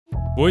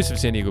Voice of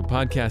San Diego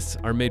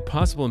podcasts are made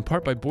possible in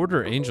part by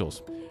Border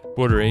Angels.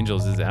 Border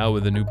Angels is out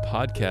with a new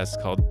podcast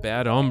called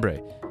Bad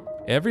Hombre.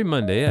 Every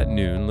Monday at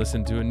noon,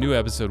 listen to a new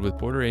episode with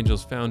Border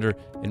Angels founder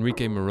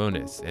Enrique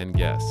Morones and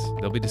guests.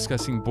 They'll be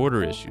discussing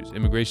border issues,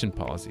 immigration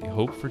policy,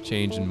 hope for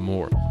change, and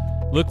more.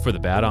 Look for the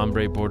Bad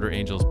Hombre Border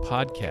Angels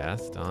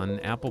podcast on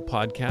Apple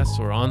Podcasts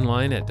or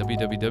online at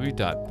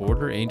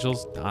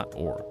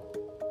www.borderangels.org.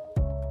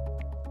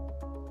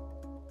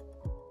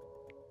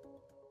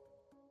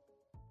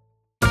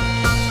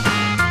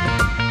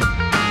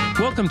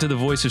 Welcome to the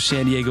Voice of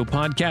San Diego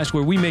podcast,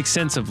 where we make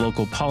sense of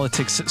local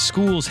politics,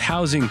 schools,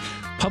 housing,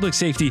 public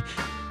safety,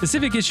 the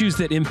civic issues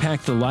that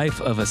impact the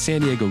life of a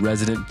San Diego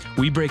resident.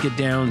 We break it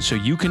down so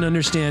you can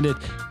understand it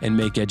and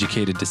make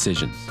educated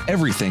decisions.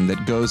 Everything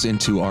that goes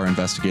into our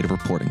investigative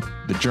reporting,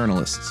 the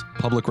journalists,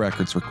 public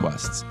records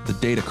requests, the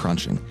data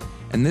crunching,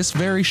 and this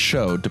very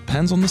show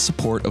depends on the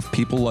support of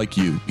people like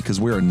you because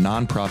we're a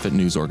nonprofit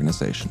news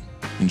organization.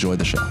 Enjoy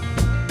the show.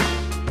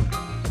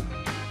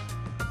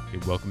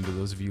 Welcome to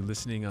those of you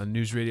listening on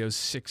News Radio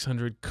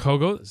 600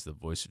 Kogo. This is the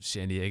Voice of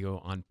San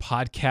Diego on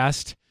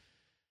podcast.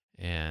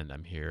 And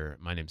I'm here.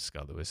 My name's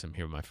Scott Lewis. I'm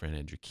here with my friend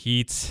Andrew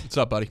Keats. What's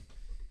up, buddy?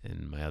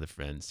 And my other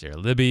friend, Sarah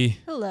Libby.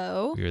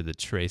 Hello. We're the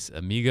Trace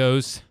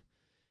Amigos.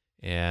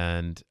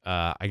 And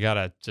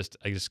I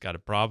just got a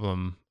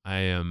problem.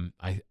 I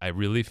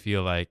really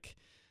feel like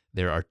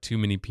there are too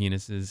many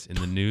penises in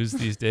the news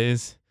these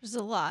days. There's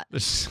a lot.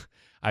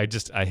 I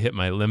hit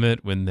my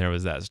limit when there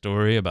was that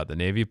story about the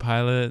Navy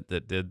pilot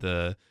that did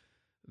the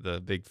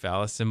big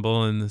phallus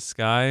symbol in the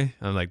sky.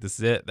 I'm like, this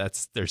is it.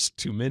 There's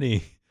too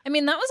many. I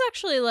mean, that was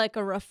actually like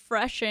a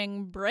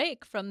refreshing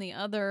break from the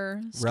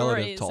other stories.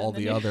 Relative to all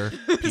the other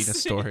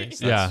penis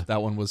stories. Yeah.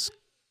 That one was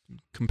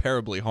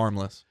comparably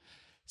harmless.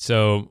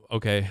 So,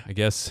 okay, I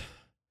guess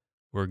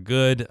we're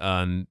good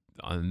on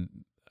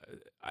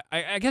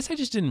I guess I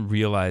just didn't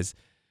realize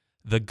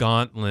the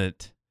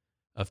gauntlet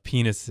of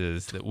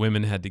penises that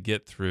women had to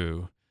get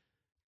through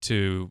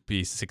to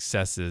be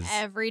successes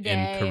every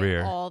day, in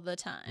career, all the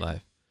time.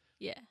 Life.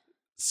 Yeah.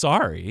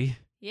 Sorry.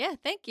 Yeah,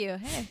 thank you.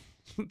 Hey.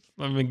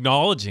 I'm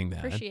acknowledging that.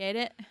 Appreciate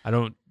it. I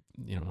don't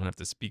have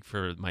to speak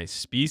for my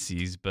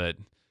species, but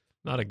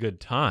not a good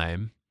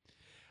time.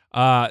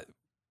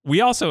 We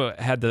also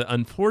had the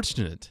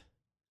unfortunate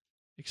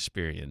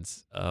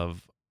experience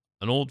of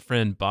an old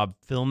friend, Bob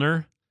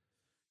Filner,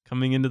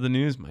 coming into the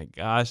news. My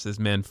gosh, this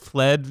man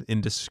fled in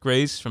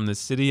disgrace from the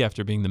city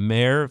after being the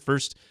mayor,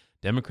 first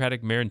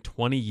Democratic mayor in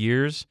 20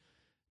 years.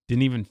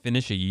 Didn't even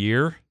finish a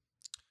year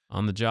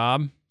on the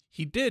job.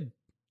 He did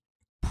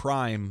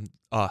prime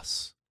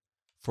us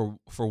for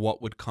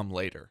what would come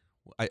later.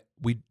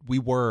 We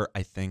were,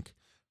 I think,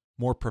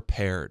 more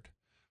prepared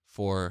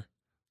for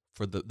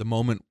the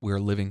moment we're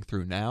living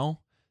through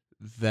now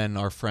than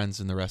our friends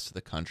in the rest of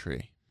the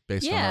country.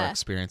 Based on our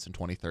experience in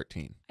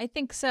 2013. I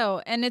think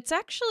so. And it's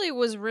actually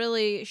was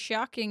really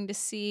shocking to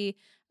see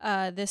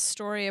this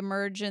story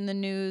emerge in the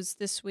news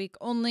this week,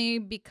 only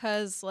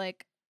because,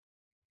 like,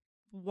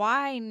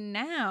 why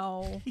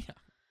now? Yeah.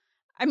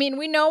 I mean,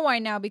 we know why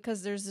now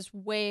because there's this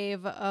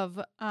wave of,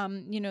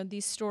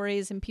 these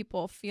stories and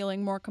people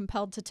feeling more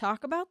compelled to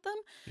talk about them.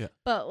 Yeah.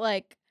 But,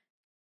 like,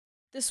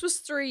 this was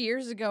 3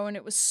 years ago, and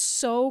it was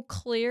so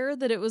clear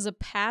that it was a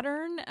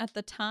pattern at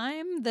the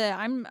time that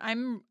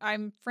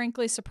I'm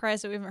frankly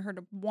surprised that we haven't heard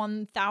of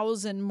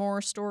 1,000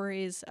 more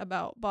stories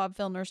about Bob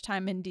Filner's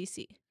time in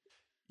D.C.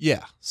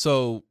 Yeah.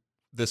 So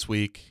this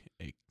week,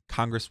 a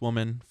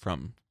congresswoman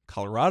from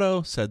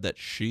Colorado said that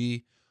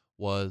she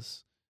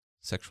was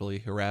sexually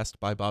harassed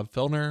by Bob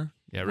Filner.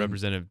 Yeah,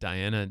 Representative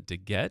Diana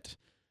DeGette.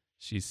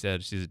 She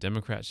said, she's a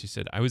Democrat. She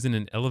said, I was in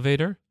an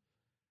elevator.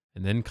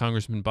 And then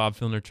Congressman Bob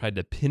Filner tried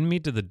to pin me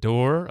to the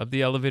door of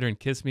the elevator and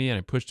kiss me, and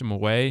I pushed him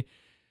away.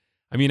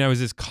 I mean, I was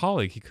his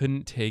colleague. He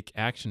couldn't take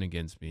action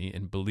against me.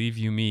 And believe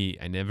you me,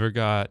 I never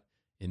got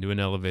into an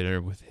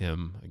elevator with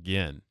him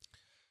again.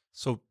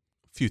 So,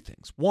 a few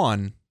things.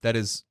 One, that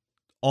is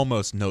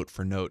almost note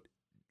for note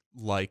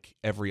like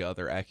every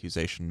other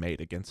accusation made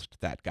against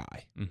that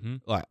guy. Mm-hmm.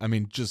 I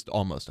mean, just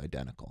almost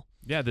identical.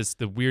 Yeah,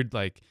 the weird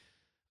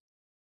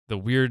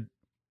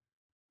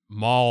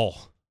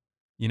mall.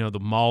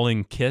 The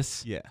mauling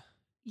kiss. Yeah.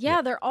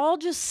 Yeah, they're all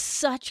just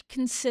such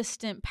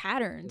consistent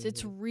patterns.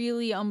 It's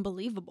really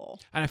unbelievable.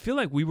 And I feel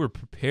like we were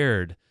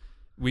prepared.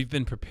 We've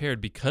been prepared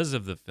because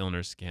of the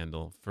Filner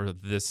scandal for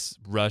this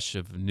rush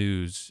of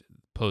news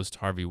post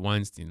Harvey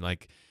Weinstein.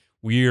 Like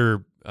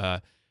we're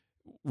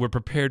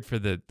prepared for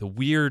the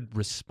weird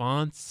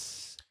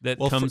response that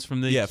comes from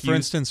the accused. For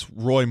instance,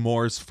 Roy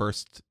Moore's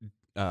first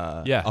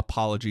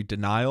apology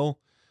denial.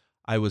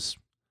 I was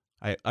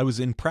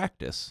in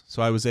practice,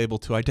 so I was able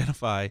to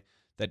identify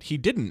that he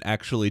didn't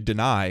actually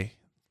deny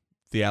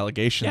the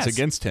allegations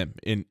against him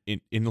in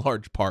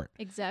large part.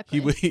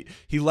 Exactly.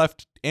 He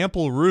left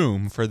ample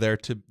room for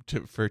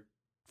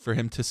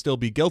him to still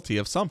be guilty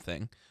of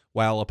something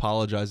while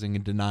apologizing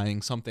and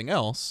denying something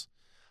else,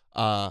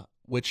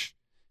 which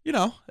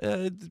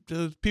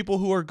people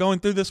who are going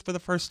through this for the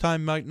first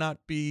time might not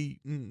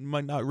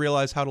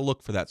realize how to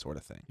look for that sort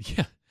of thing.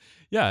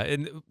 Yeah,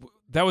 and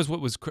that was what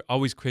was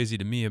always crazy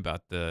to me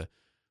about the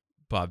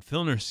Bob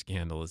Filner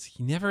scandal is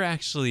he never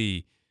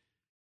actually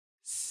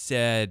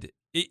said,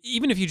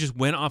 even if you just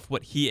went off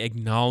what he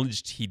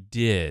acknowledged he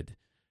did,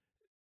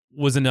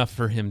 was enough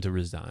for him to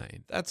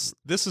resign.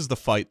 This is the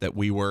fight that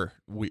we were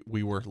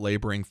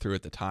laboring through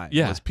at the time.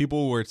 Yeah. Was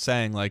people were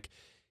saying like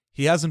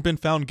he hasn't been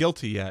found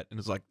guilty yet, and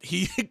it's like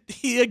he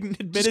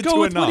admitted Just go to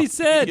with enough. what he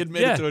said. He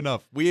admitted to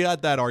enough. We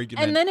had that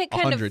argument And then it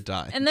 100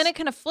 times. And then it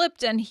kind of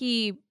flipped, and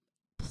he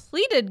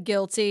pleaded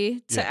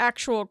guilty to Yeah.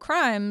 actual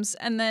crimes,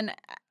 and then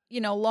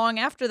long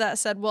after that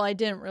said, "Well, I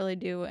didn't really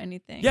do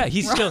anything." Yeah,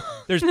 he's wrong." still.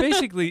 There's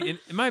basically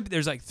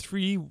there's like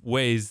three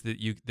ways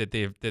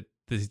that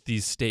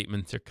these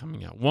statements are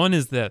coming out. One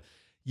is that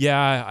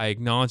I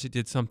acknowledge I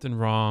did something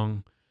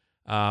wrong,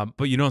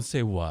 but you don't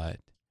say what.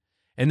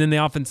 And then they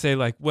often say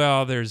like,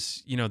 well,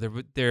 you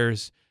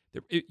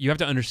have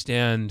to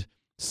understand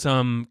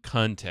some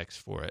context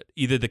for it.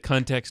 Either the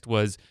context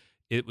was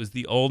it was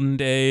the olden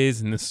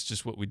days and this is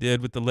just what we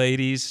did with the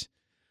ladies,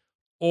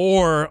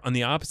 or on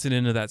the opposite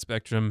end of that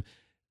spectrum,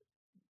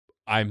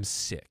 I'm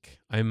sick.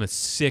 I'm a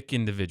sick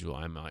individual.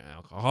 I'm an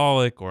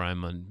alcoholic, or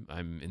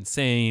I'm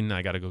insane.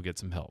 I got to go get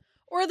some help.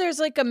 Or there's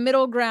like a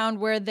middle ground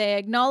where they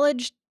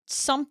acknowledge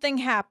something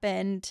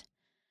happened,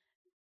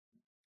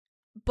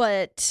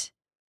 but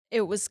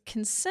it was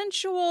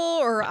consensual,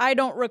 or I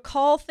don't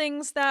recall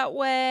things that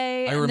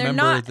way. I And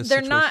remember the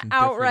they're not situation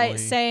outright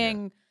differently.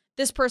 saying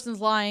this person's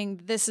lying,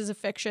 this is a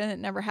fiction, it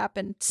never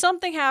happened.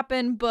 Something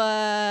happened,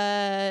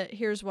 but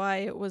here's why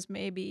it was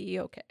maybe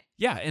okay.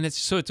 Yeah, and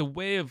it's a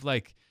way of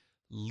like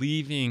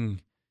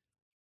leaving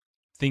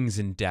things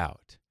in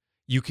doubt.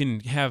 You can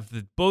have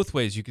both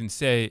ways. You can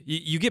say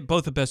you get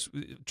both the best.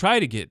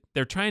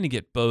 They're trying to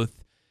get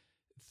both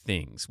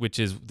things, which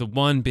is the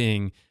one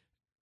being,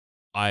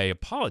 I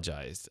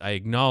apologized. I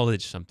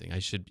acknowledged something. I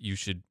should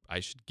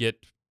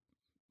get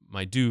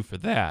my due for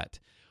that.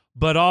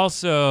 But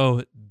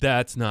also,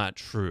 that's not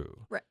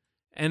true. Right.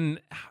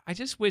 And I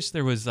just wish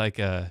there was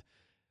I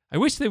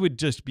wish they would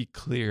just be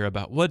clear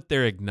about what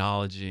they're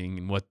acknowledging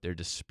and what they're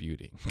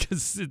disputing.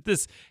 Because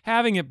this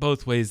having it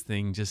both ways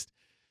thing just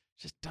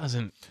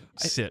doesn't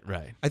sit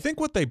right. I think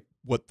what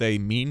they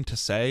mean to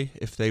say,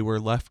 if they were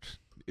left,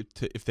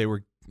 if they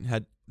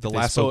had the If they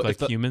lasso,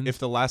 spoke like humans? if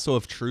the lasso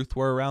of truth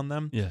were around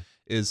them, Yeah.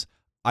 is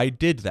I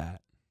did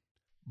that,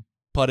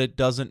 but it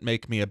doesn't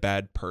make me a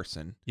bad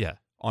person. Yeah.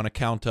 On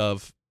account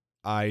of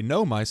I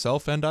know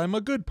myself and I'm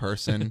a good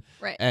person.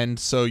 Right. And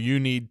so you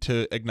need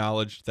to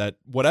acknowledge that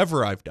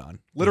whatever I've done,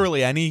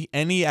 literally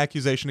any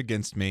accusation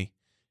against me,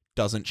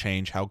 doesn't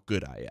change how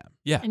good I am.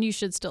 Yeah. And you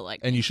should still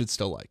like me. And you should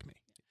still like me.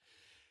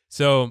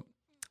 So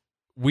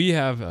we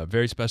have a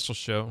very special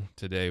show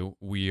today.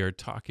 We are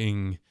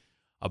talking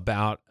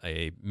about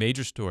a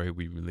major story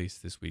we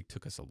released this week.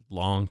 Took us a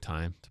long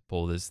time to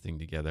pull this thing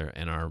together,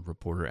 and our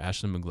reporter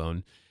Ashlyn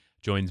McGlone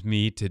joins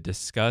me to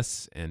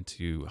discuss and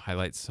to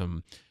highlight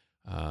some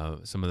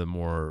of the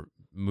more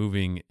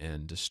moving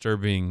and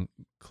disturbing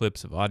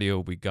clips of audio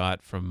we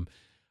got from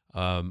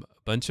a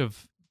bunch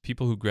of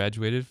people who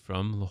graduated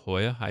from La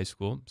Jolla High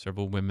School,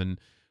 several women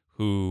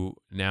who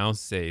now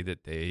say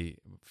that they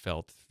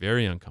felt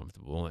very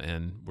uncomfortable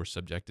and were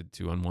subjected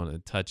to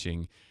unwanted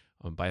touching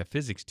by a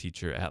physics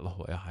teacher at La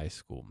Jolla High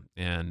School.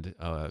 And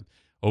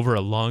over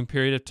a long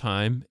period of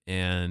time,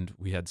 and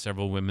we had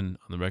several women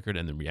on the record,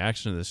 and the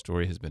reaction to this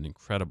story has been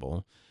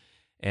incredible.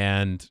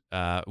 And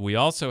we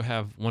also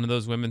have one of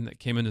those women that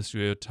came into the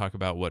studio to talk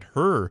about what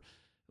her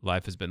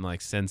life has been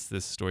like since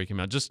this story came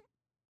out, just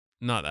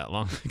not that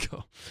long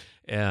ago.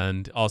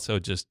 And also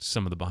just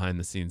some of the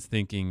behind-the-scenes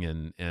thinking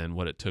and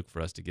what it took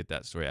for us to get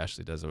that story.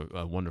 Ashley does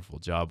a wonderful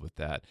job with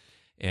that.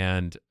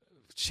 And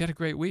she had a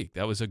great week.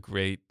 That was a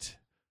great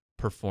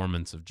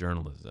performance of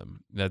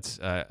journalism. That's,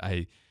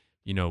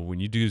 when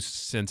you do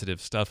sensitive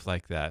stuff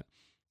like that,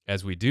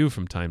 as we do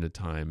from time to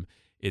time,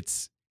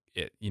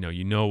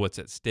 you know what's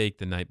at stake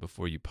the night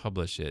before you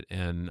publish it.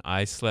 And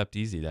I slept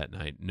easy that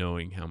night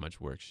knowing how much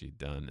work she'd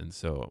done. And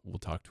so we'll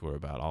talk to her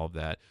about all of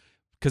that.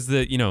 Because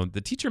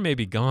the teacher may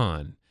be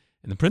gone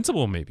and the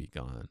principal may be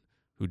gone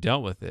who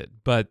dealt with it,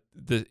 but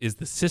is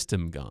the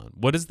system gone?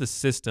 What is the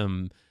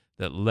system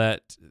that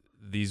let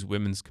these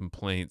women's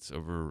complaints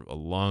over a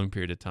long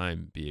period of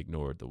time be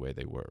ignored the way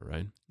they were,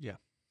 right? Yeah.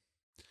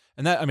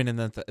 And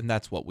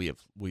that's what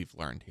we've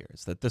learned here,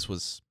 is that this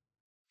was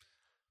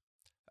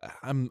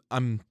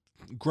I'm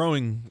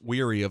growing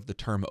weary of the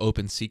term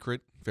open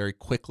secret very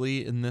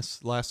quickly in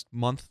this last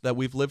month that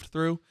we've lived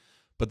through,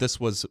 but this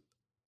was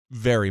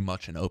very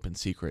much an open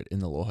secret in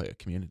the La Jolla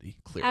community,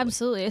 clearly.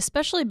 Absolutely,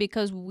 especially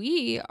because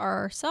we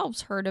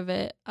ourselves heard of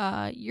it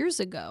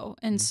years ago.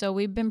 And so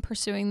we've been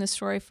pursuing this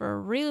story for a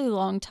really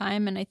long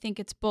time. And I think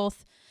it's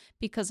both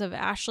because of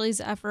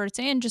Ashley's efforts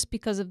and just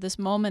because of this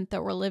moment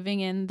that we're living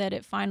in that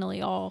it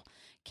finally all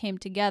came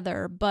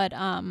together. But,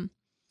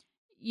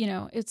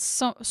 it's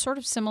sort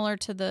of similar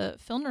to the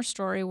Filner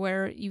story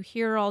where you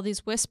hear all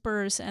these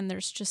whispers and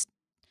there's just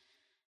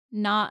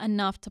not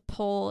enough to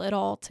pull it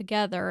all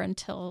together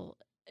until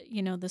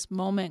this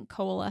moment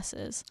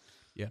coalesces.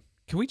 Yeah.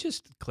 can we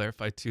just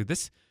clarify too?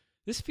 This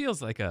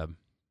feels like a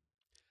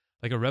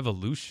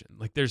revolution.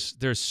 Like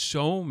there's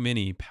so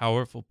many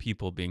powerful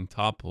people being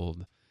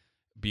toppled,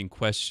 being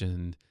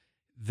questioned,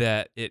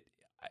 that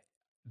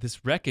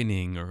this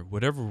reckoning or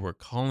whatever we're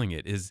calling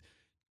it is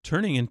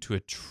turning into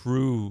a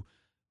true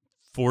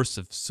force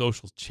of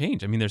social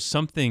change. I mean, there's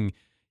something,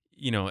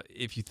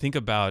 if you think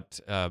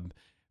about,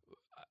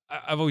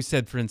 I've always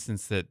said, for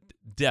instance, that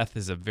death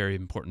is a very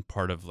important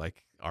part of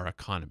like our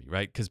economy,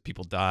 right? Because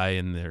people die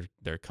and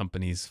their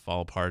companies fall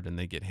apart and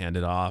they get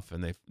handed off,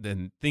 and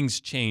then things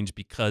change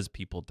because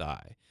people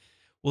die.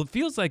 Well, it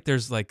feels like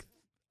there's like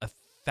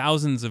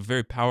thousands of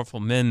very powerful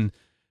men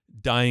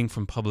dying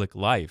from public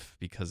life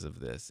because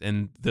of this,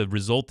 and the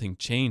resulting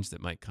change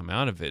that might come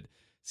out of it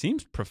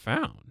seems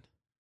profound.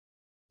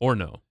 Or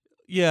no?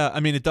 Yeah, I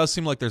mean, it does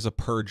seem like there's a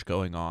purge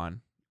going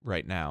on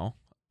right now.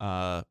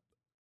 I'm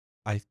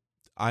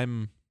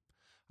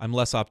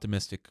less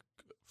optimistic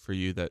for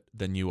you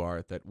than you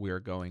are that we're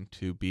going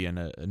to be in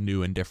a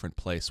new and different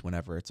place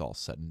whenever it's all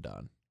said and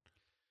done.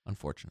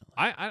 Unfortunately,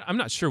 I'm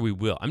not sure we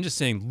will. I'm just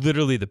saying,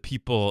 literally, the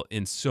people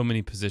in so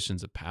many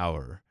positions of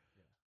power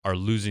are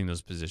losing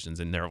those positions,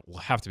 and there will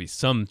have to be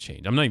some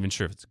change. I'm not even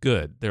sure if it's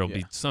good. There will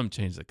be some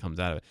change that comes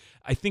out of it.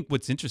 I think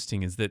what's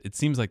interesting is that it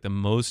seems like the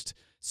most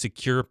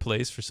secure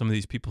place for some of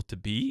these people to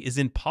be is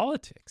in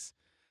politics.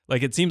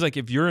 Like, it seems like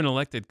if you're an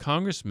elected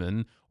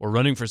congressman or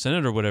running for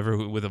Senate or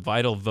whatever with a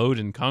vital vote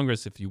in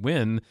Congress, if you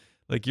win,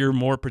 like, you're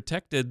more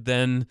protected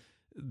than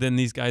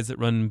these guys that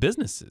run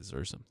businesses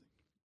or something.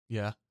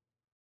 Yeah.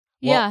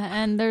 Yeah,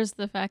 and there's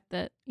the fact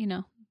that,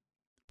 the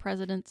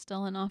president's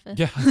still in office.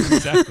 Yeah,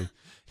 exactly.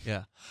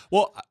 Yeah.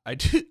 Well, I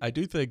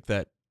do think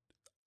that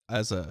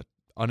as a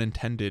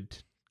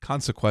unintended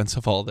consequence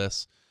of all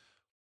this,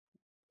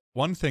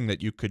 one thing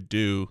that you could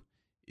do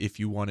if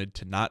you wanted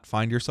to not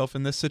find yourself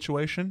in this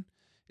situation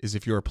is,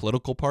 if you're a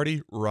political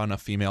party, run a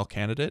female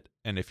candidate,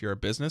 and if you're a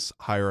business,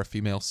 hire a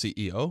female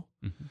CEO,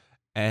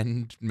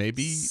 and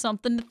maybe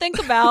something to think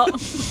about.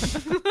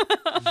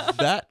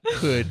 that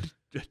could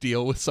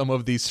deal with some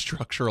of these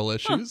structural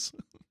issues.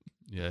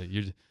 Yeah,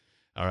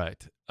 all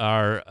right.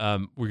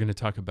 We're going to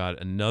talk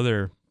about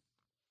another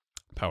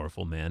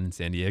powerful man in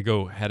San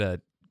Diego. Had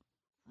a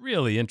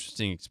really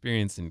interesting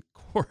experience in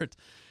court.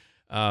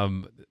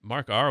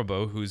 Mark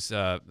Arabo, who's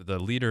the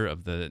leader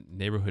of the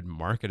Neighborhood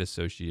Market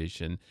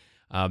Association.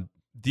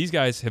 These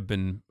guys have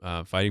been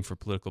fighting for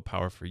political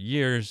power for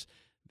years.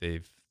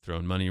 They've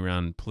thrown money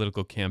around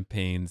political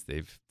campaigns.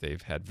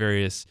 They've had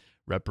various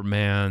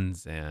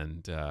reprimands,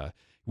 and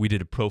we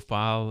did a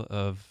profile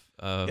of.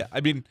 Yeah, I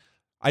mean,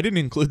 I didn't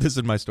include this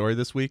in my story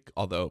this week,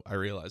 although I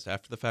realized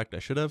after the fact I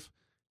should have.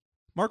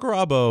 Mark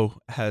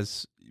Arabo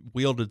has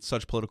wielded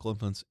such political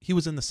influence. He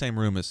was in the same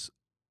room as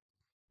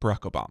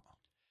Barack Obama.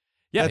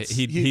 Yeah,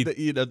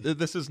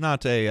 this is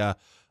not a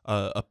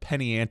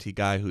penny ante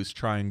guy who's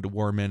trying to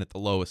worm in at the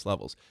lowest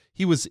levels.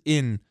 He was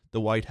in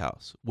the White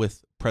House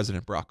with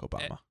President Barack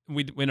Obama.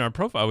 In our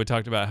profile, we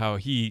talked about how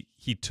he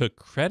took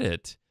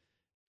credit,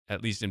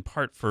 at least in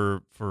part,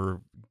 for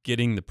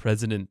getting the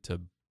president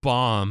to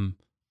bomb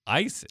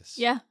ISIS.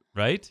 Yeah.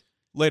 Right?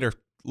 Later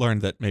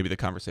learned that maybe the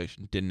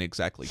conversation didn't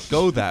exactly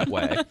go that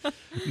way.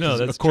 No,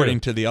 that's according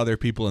true. to the other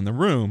people in the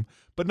room,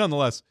 but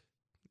nonetheless,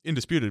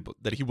 indisputable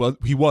that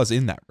he was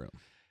in that room.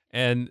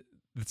 And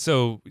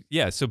so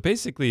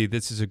basically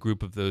this is a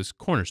group of those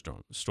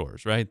cornerstone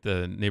stores, right?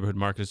 The Neighborhood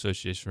Market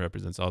Association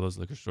represents all those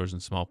liquor stores in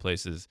small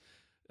places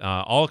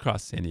all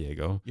across San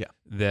Diego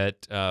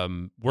that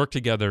work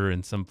together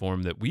in some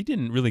form that we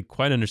didn't really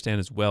quite understand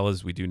as well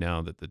as we do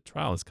now that the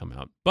trial has come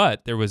out.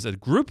 But there was a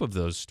group of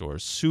those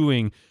stores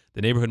suing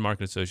the Neighborhood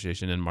Market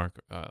Association and Mark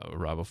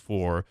Arabo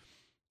for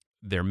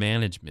their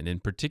management.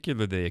 In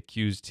particular, they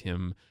accused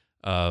him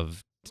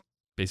of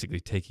basically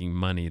taking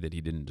money that he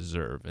didn't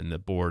deserve, and the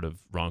board of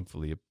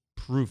wrongfully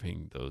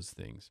approving those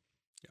things.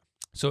 Yeah.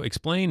 So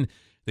explain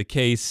the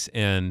case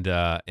and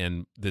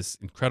this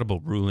incredible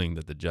ruling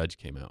that the judge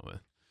came out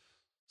with.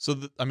 So,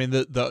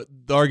 the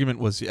argument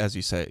was, as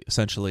you say,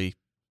 essentially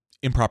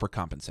improper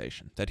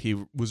compensation, that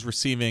he was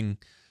receiving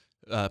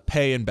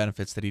pay and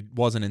benefits that he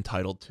wasn't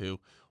entitled to.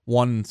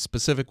 One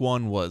specific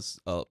one was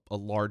a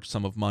large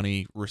sum of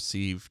money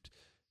received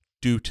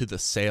due to the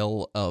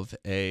sale of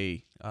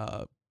a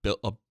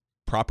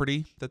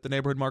property that the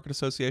Neighborhood Market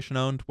Association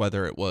owned,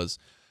 whether it was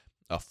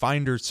a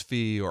finder's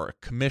fee or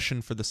a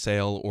commission for the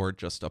sale or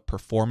just a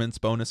performance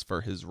bonus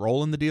for his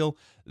role in the deal.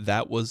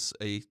 That was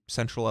a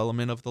central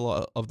element of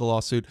the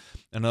lawsuit.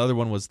 Another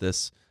one was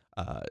this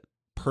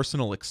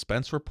personal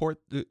expense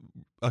report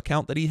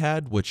account that he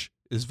had, which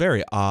is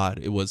very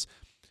odd.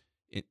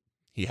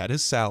 He had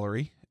his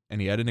salary,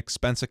 and he had an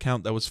expense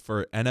account that was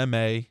for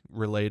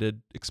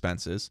NMA-related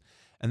expenses,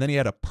 and then he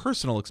had a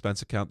personal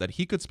expense account that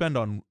he could spend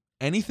on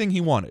anything he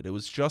wanted. It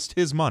was just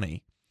his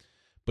money,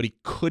 but he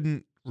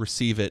couldn't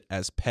receive it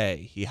as pay.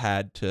 He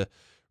had to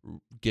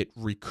get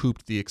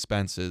recouped the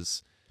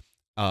expenses,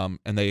 and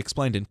they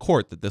explained in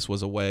court that this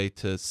was a way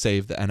to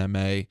save the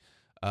NMA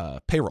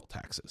payroll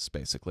taxes,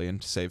 basically,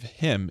 and to save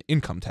him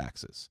income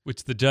taxes.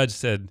 Which the judge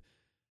said,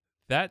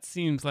 that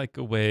seems like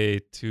a way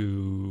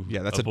to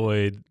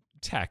avoid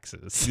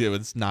taxes. Yeah,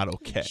 it's not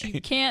okay. Which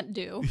you can't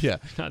do. Yeah.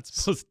 You're not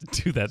supposed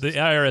to do that. The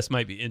IRS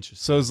might be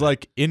interested. So it's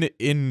like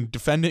in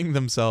defending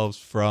themselves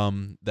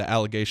from the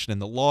allegation in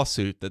the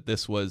lawsuit that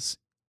this was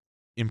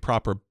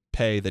improper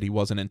pay that he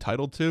wasn't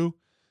entitled to,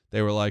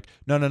 they were like,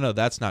 no,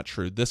 that's not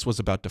true. This was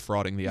about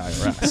defrauding the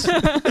IRS.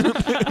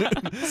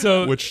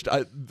 So, which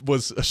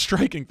was a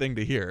striking thing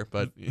to hear.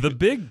 But the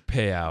big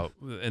payout,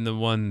 and the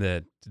one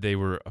that they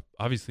were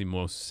obviously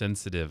most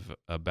sensitive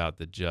about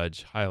the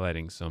judge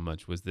highlighting so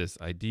much, was this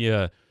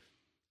idea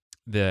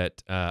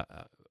that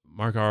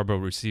Mark Arbo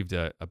received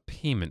a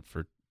payment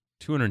for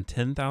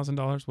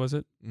 $210,000, was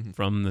it,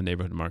 from the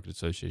Neighborhood Market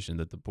Association,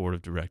 that the board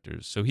of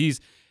directors. So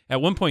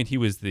at one point he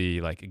was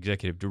the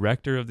executive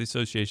director of the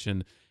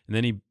association, and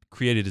then he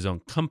created his own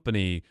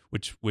company,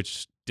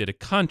 which did a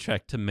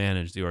contract to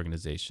manage the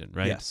organization,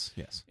 right? Yes.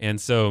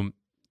 And so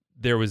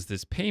there was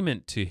this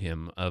payment to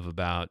him of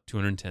about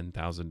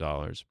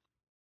 $210,000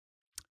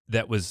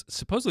 that was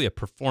supposedly a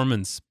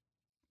performance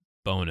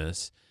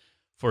bonus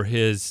for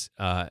his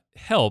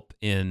help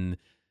in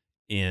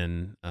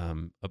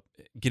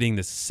getting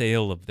the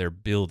sale of their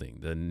building,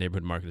 the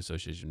Neighborhood Market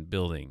Association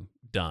building,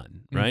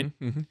 done, right?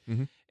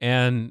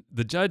 And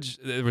the judge,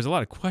 there was a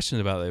lot of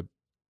questions about the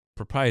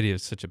propriety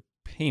of such a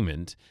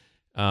payment.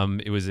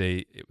 It was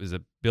a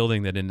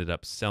building that ended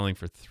up selling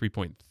for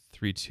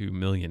 $3.32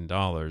 million.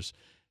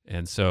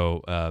 And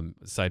so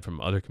aside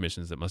from other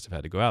commissions that must have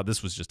had to go out,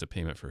 this was just a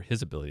payment for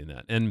his ability in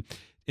that. And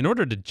in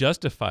order to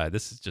justify,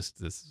 this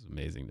is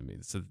amazing to me.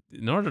 So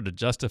in order to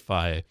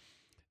justify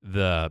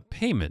the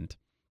payment,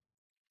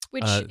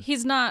 which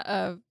he's not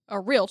a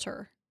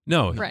realtor.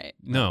 No. Right.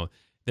 No.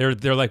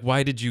 They're like,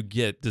 why did you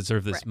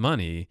deserve this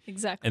money?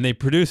 Exactly. And they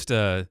produced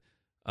a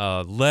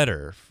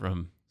letter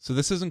from. So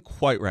this isn't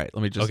quite right.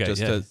 Let me just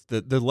yeah.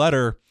 The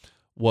letter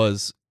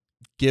was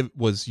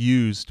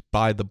used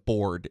by the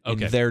board in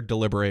their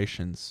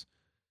deliberations.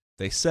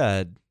 They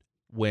said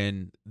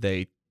when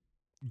they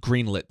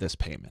greenlit this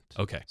payment.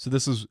 Okay. So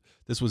this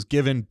was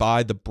given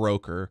by the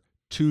broker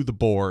to the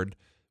board,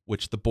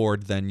 which the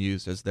board then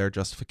used as their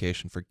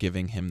justification for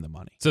giving him the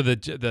money. So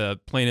the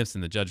plaintiffs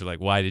and the judge are like,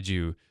 why did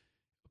you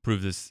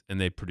approve this? And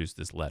they produced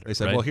this letter. They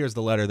said, right? well, here's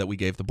the letter that we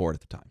gave the board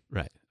at the time.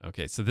 Right.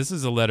 Okay. So this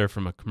is a letter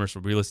from a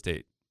commercial real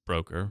estate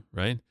broker,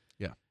 right?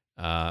 Yeah.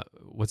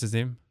 What's his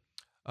name?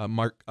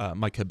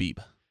 Mike Habib.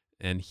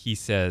 And he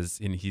says,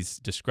 and he's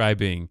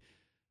describing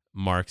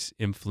Mark's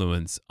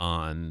influence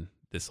on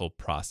this whole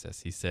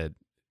process. He said,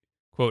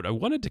 quote, "I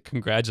wanted to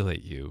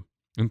congratulate you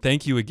and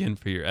thank you again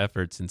for your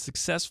efforts in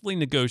successfully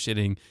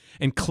negotiating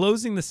and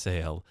closing the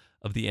sale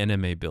of the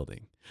NMA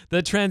building.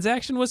 The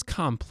transaction was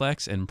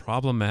complex and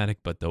problematic,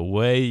 but the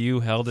way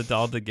you held it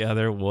all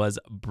together was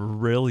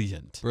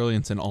brilliant."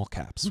 Brilliance in all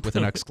caps with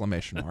an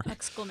exclamation mark.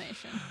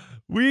 Exclamation.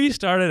 "We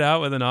started out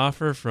with an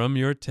offer from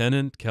your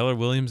tenant, Keller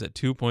Williams, at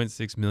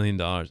 $2.6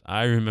 million.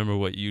 I remember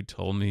what you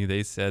told me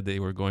they said they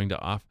were going to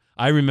offer.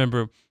 I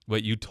remember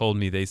what you told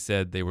me they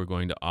said they were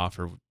going to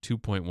offer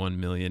 $2.1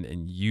 million,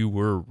 and you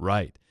were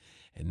right.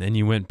 And then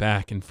you went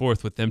back and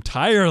forth with them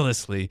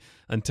tirelessly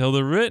until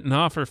the written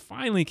offer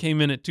finally came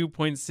in at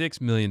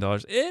 $2.6 million.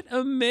 It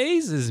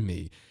amazes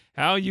me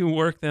how you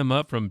worked them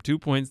up from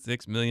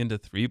 $2.6 million to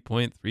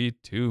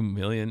 $3.32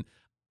 million.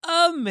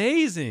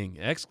 Amazing!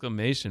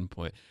 Exclamation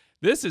point.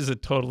 This is a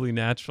totally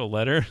natural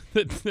letter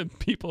that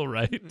people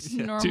write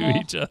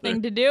to each other.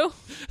 Thing to do.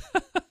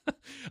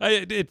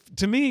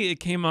 To me, it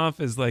came off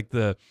as like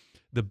the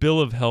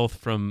bill of health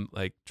from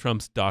like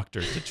Trump's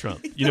doctor to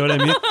Trump. You know what I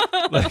mean?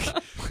 Like,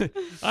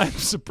 I'm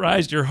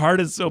surprised your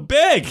heart is so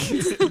big.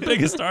 It's the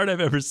biggest heart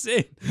I've ever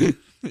seen.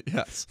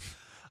 Yes.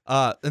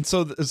 And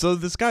so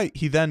this guy,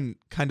 he then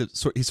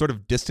sort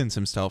of distanced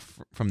himself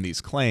from these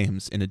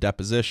claims in a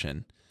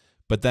deposition,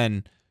 but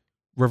then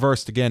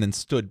reversed again and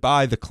stood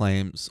by the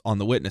claims on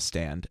the witness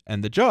stand.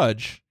 And the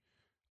judge,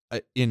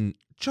 I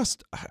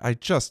just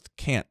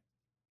can't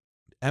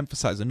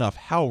emphasize enough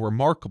how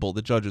remarkable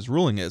the judge's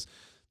ruling is.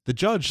 The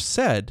judge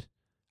said,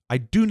 "I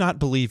do not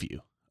believe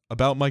you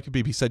about Mike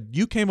Habib." He said,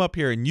 "You came up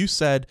here and you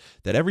said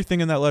that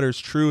everything in that letter is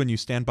true and you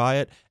stand by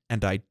it,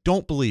 and I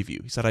don't believe you."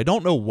 He said, "I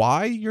don't know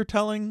why you're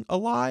telling a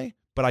lie,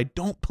 but I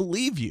don't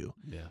believe you."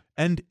 Yeah.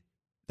 And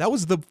that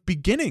was the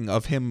beginning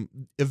of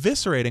him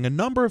eviscerating a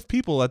number of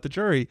people at the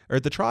jury or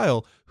at the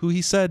trial who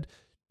he said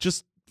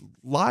just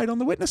lied on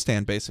the witness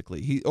stand,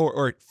 basically,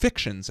 or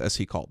fictions, as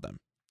he called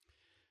them.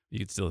 You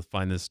can still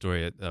find this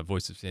story at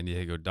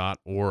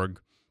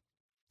voiceofsandiego.org.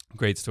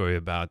 Great story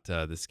about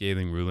the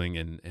scathing ruling,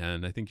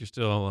 and I think you're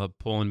still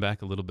pulling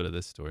back a little bit of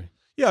this story.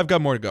 Yeah, I've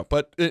got more to go,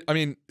 but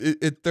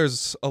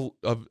there's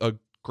a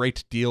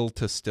great deal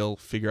to still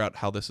figure out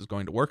how this is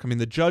going to work. I mean,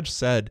 the judge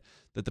said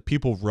that the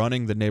people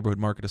running the Neighborhood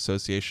Market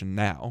Association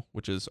now,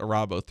 which is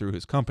Arabo through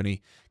his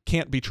company,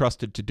 can't be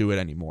trusted to do it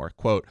anymore.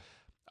 Quote,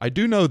 "I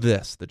do know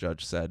this," the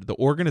judge said, "the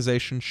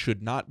organization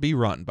should not be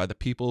run by the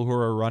people who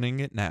are running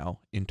it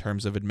now in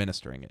terms of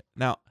administering it."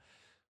 Now,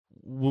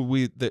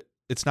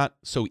 it's not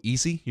so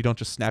easy. You don't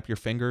just snap your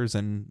fingers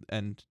and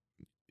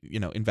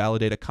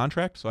invalidate a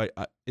contract. So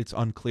it's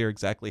unclear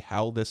exactly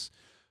how this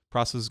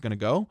process is going to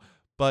go,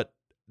 but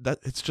that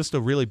it's just a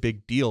really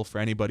big deal for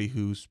anybody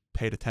who's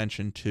paid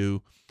attention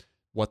to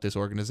what this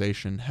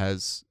organization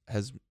has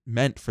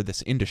meant for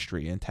this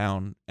industry in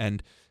town.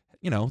 And,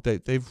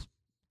 they've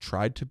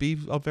tried to be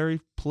a very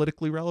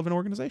politically relevant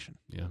organization.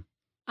 Yeah.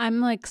 I'm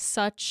like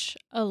such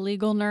a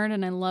legal nerd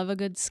and I love a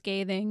good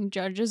scathing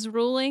judge's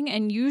ruling.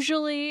 And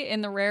usually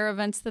in the rare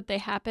events that they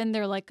happen,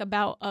 they're like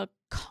about a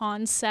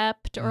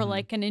concept or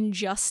like an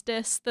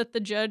injustice that the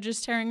judge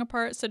is tearing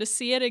apart. So to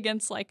see it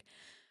against like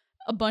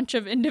a bunch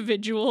of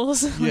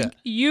individuals, like,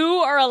 you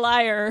are a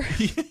liar.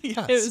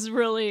 Yes. It was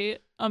really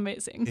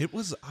amazing. It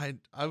was,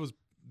 I was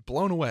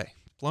blown away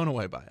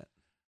by it.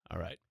 All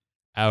right.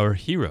 Our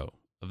hero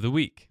of the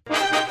week.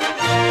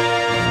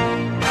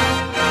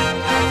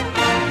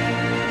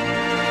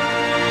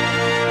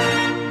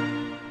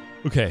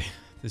 Okay,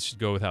 this should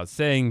go without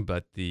saying,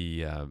 but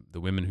the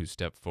women who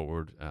stepped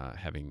forward,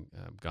 having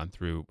gone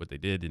through what they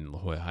did in La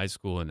Jolla High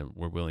School, and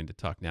were willing to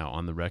talk now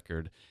on the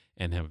record,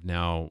 and have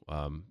now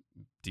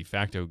de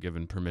facto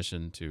given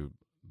permission to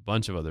a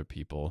bunch of other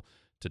people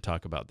to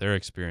talk about their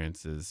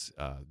experiences.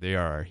 They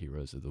are our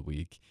heroes of the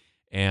week,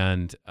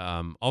 and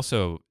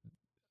also,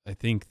 I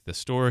think the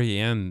story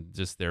and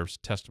just their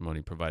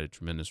testimony provided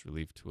tremendous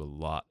relief to a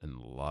lot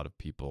of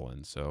people,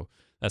 and so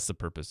that's the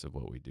purpose of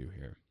what we do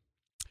here.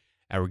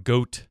 Our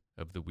GOAT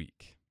of the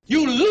week.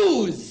 You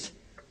lose!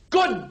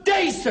 Good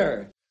day,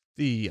 sir!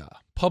 The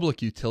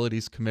Public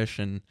Utilities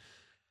Commission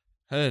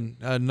had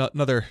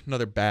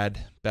another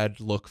bad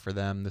look for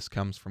them. This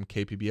comes from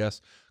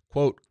KPBS.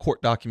 Quote,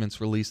 court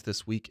documents released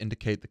this week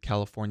indicate the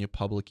California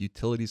Public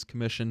Utilities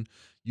Commission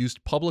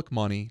used public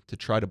money to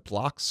try to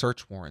block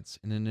search warrants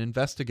in an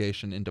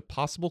investigation into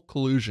possible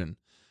collusion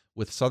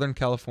with Southern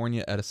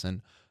California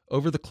Edison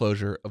over the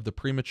closure of the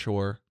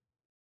premature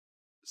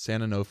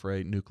San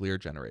Onofre nuclear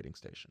generating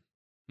station.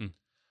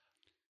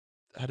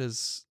 That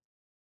is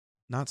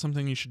not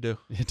something you should do.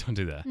 Yeah, don't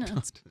do that. No,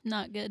 it's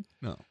not good.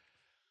 No.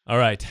 All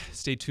right.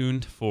 Stay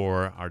tuned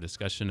for our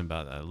discussion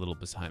about a little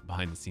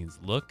behind-the-scenes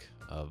look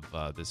of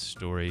this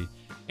story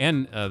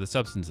and the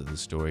substance of the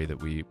story that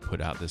we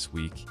put out this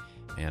week.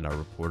 And our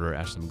reporter,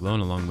 Ashley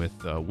McGlone, along with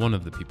one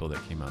of the people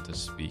that came out to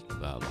speak,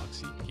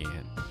 Loxie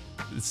Gann.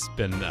 This has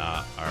been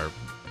The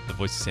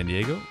Voice of San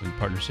Diego in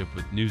partnership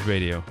with News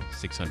Radio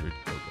 600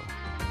 GoGo.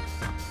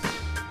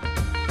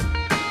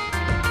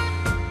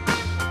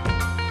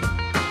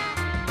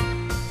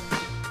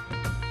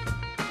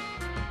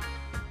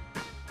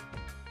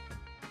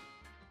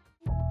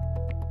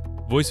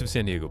 Voice of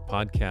San Diego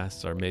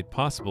podcasts are made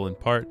possible in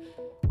part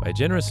by a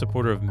generous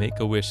supporter of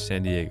Make-A-Wish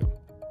San Diego.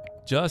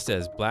 Just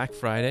as Black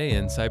Friday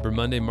and Cyber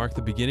Monday mark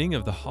the beginning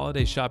of the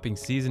holiday shopping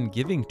season,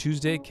 Giving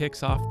Tuesday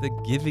kicks off the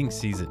giving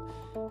season.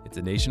 It's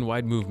a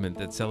nationwide movement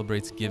that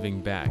celebrates giving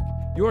back.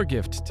 Your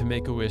gift to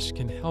Make-A-Wish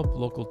can help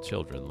local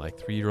children like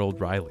 3-year-old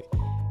Riley.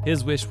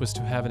 His wish was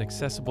to have an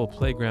accessible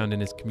playground in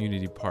his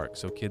community park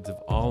so kids of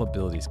all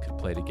abilities could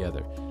play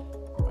together.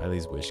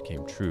 Riley's wish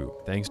came true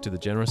thanks to the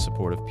generous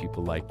support of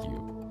people like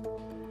you.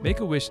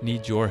 Make-A-Wish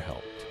needs your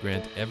help to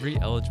grant every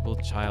eligible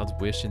child's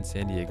wish in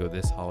San Diego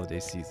this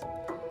holiday season.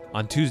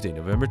 On Tuesday,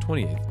 November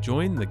 28th,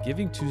 join the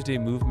Giving Tuesday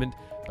movement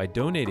by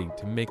donating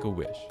to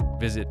Make-A-Wish.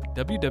 Visit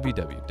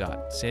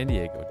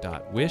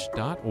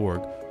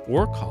www.sandiego.wish.org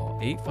or call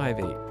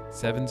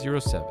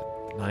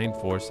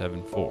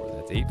 858-707-9474.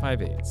 That's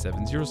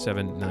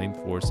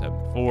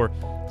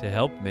 858-707-9474 to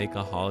help make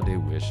a holiday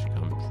wish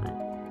come true.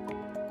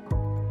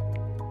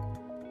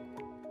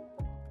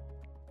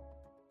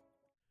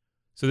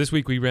 So this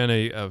week we ran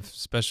a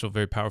special,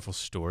 very powerful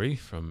story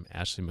from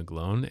Ashley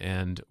McGlone,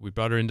 and we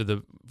brought her into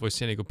the Voice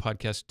San Diego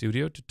podcast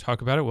studio to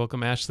talk about it.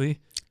 Welcome,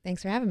 Ashley.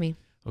 Thanks for having me.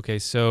 Okay,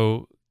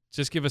 so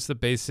just give us the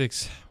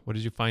basics. What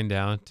did you find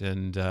out,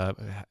 and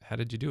how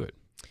did you do it?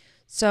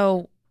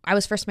 So I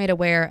was first made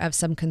aware of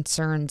some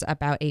concerns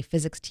about a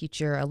physics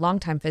teacher, a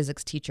longtime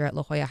physics teacher at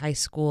La Jolla High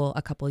School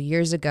a couple of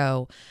years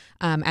ago.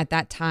 At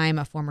that time,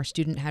 a former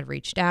student had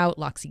reached out,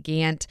 Loxie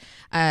Gann.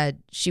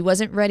 She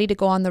wasn't ready to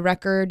go on the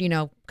record,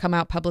 come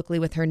out publicly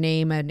with her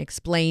name and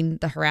explain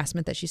the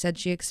harassment that she said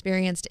she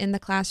experienced in the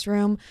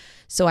classroom.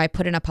 So I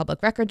put in a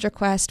public records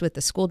request with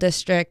the school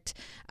district.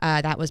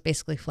 That was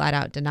basically flat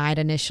out denied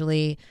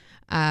initially.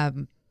 A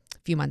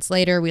few months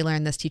later, we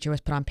learned this teacher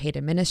was put on paid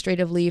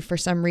administrative leave for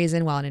some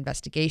reason while an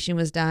investigation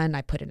was done.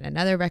 I put in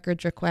another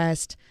records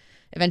request,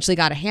 eventually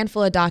got a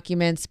handful of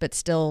documents, but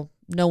still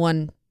no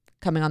one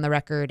coming on the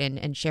record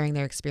and sharing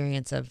their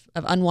experience of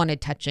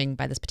unwanted touching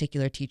by this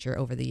particular teacher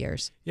over the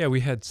years. Yeah, we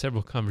had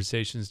several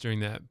conversations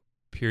during that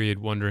period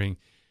wondering,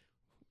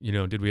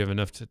 did we have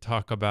enough to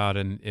talk about?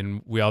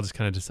 And we all just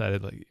kind of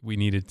decided like we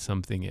needed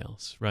something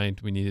else, right?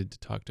 We needed to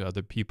talk to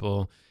other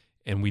people.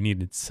 And we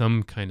needed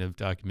some kind of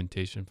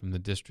documentation from the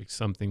district,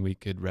 something we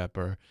could wrap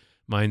our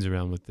minds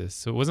around with this.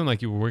 So it wasn't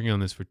like you were working on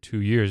this for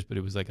 2 years, but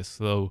it was like a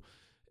slow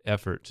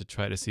effort to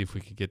try to see if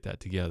we could get that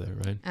together,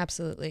 right?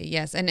 Absolutely,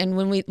 yes. And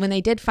when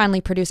they did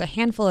finally produce a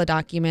handful of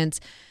documents,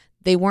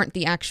 they weren't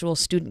the actual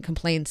student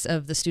complaints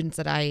of the students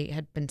that I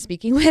had been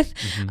speaking with.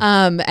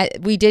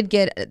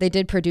 They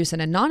did produce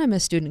an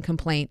anonymous student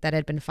complaint that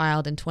had been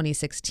filed in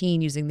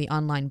 2016 using the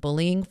online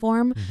bullying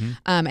form.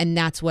 And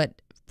that's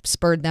what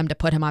spurred them to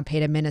put him on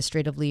paid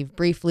administrative leave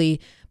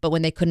briefly. But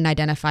when they couldn't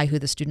identify who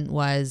the student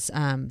was,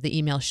 the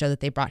email showed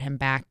that they brought him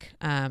back.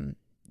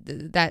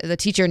 That the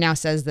teacher now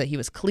says that he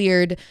was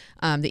cleared.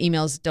 The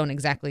emails don't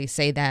exactly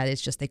say that.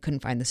 It's just they couldn't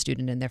find the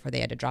student, and therefore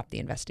they had to drop the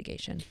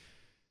investigation.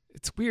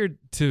 It's weird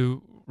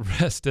to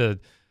rest an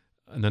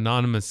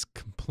anonymous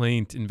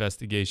complaint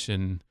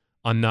investigation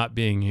on not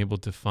being able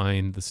to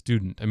find the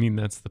student. I mean,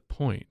 that's the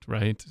point,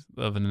 right,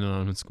 of an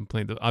anonymous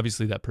complaint.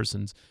 Obviously, that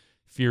person's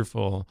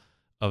fearful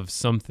of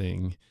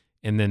something,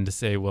 and then to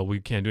say, well, we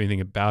can't do anything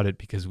about it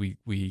because we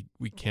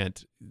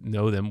can't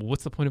know them.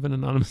 What's the point of an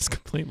anonymous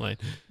complaint line?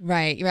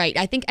 Right.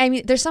 I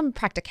mean, there's some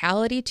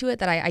practicality to it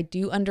that I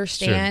do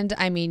understand.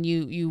 Sure. I mean,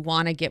 you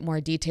want to get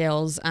more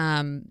details.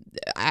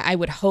 I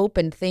would hope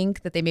and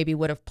think that they maybe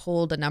would have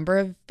pulled a number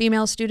of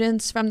female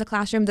students from the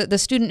classroom. The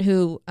student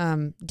who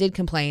did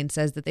complain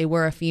says that they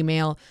were a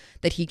female,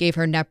 that he gave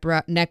her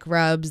neck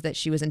rubs, that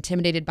she was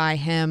intimidated by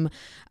him.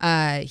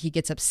 He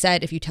gets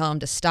upset if you tell him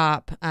to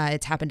stop.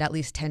 It's happened at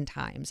least 10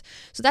 times.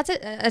 So that's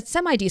a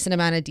semi-decent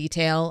amount of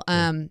detail.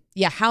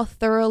 How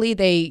thoroughly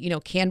they,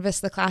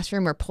 canvassed the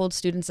classroom or pulled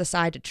students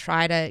aside to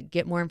try to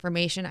get more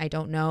information, I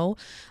don't know.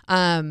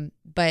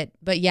 But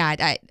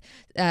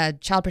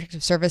Child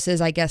Protective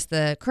Services, I guess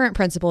the current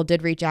principal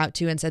did reach out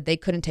to and said they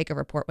couldn't take a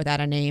report without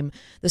a name.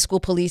 The school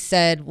police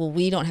said, well,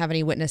 we don't have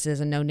any witnesses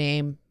and no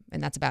name,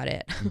 and that's about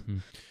it.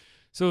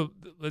 So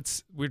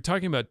we're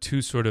talking about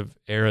two sort of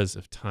eras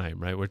of time,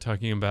 right? We're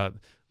talking about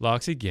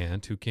Loxie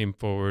Gant, who came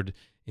forward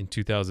in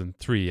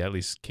 2003, at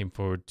least came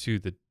forward to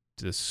the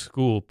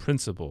school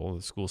principal,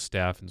 the school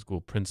staff and school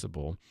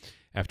principal,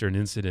 after an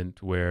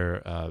incident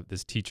where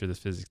this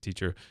physics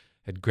teacher,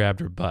 had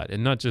grabbed her butt,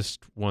 and not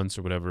just once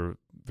or whatever,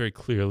 very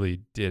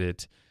clearly did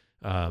it,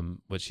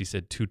 what she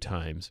said 2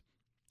 times.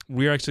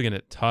 We're actually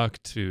going to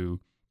talk to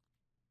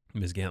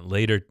Ms. Gant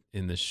later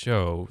in the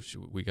show.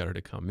 We got her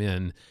to come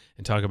in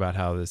and talk about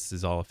how this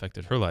has all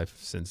affected her life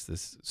since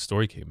this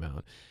story came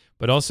out.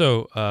 But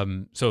also,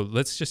 so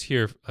let's just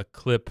hear a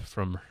clip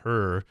from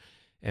her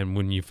and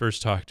when you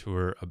first talked to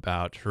her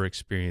about her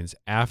experience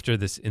after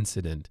this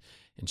incident,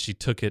 and she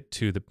took it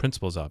to the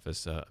principal's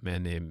office, a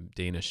man named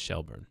Dana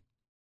Shelburne.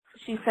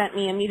 She sent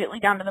me immediately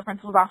down to the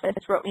principal's office,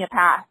 wrote me a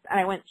pass, and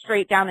I went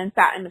straight down and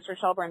sat in Mr.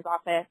 Shelburne's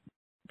office,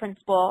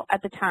 principal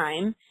at the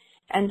time,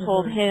 and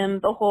told him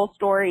the whole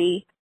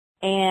story.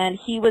 And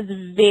he was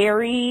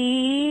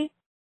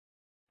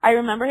I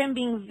remember him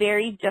being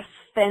very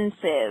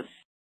defensive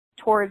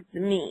towards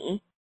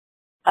me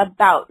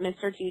about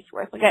Mr.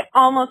 Teachworth. Like, I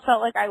almost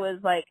felt like I was,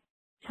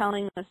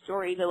 telling the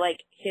story to,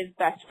 his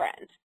best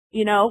friend,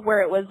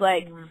 where it was,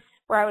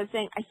 where I was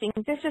saying, I think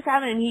this just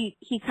happened, and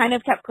he kind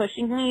of kept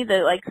pushing me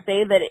to,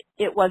 say that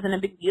it wasn't a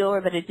big deal or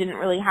that it didn't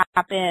really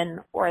happen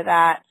or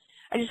that.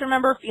 I just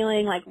remember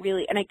feeling,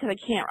 really, and because I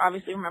can't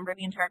obviously remember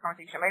the entire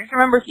conversation, but I just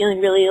remember feeling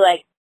really,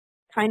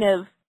 kind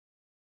of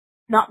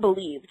not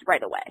believed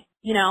right away,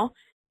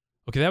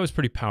 Okay, that was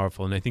pretty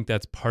powerful, and I think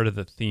that's part of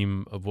the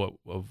theme of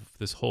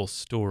this whole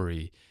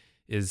story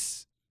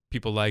is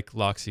people like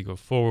Loxie go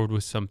forward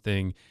with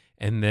something,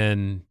 and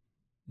then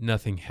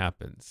nothing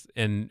happens,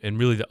 and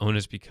really the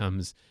onus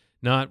becomes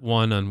not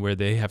one on where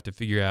they have to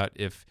figure out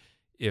if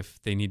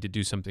they need to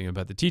do something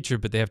about the teacher,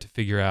 but they have to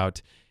figure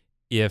out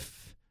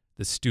if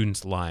the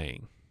student's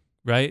lying,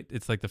 right?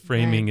 It's like the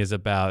framing is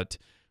about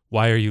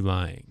why are you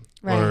lying,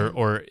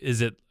 or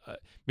is it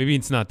maybe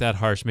it's not that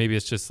harsh, maybe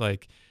it's just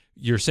like,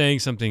 you're saying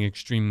something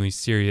extremely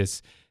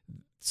serious,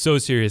 so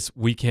serious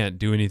we can't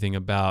do anything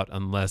about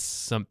unless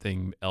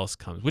something else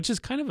comes, which is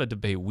kind of a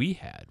debate we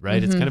had,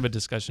 right? It's kind of a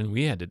discussion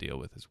we had to deal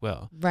with as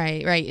well.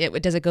 Right.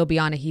 Does it go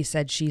beyond a he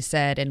said, she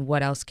said, and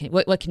what else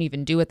what can you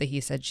even do with the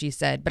he said, she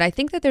said? But I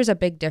think that there's a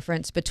big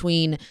difference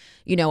between,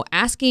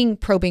 asking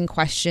probing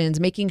questions,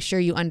 making sure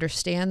you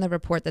understand the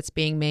report that's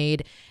being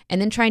made,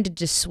 and then trying to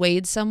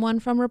dissuade someone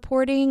from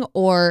reporting,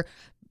 or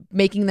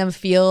making them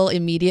feel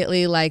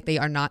immediately like they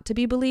are not to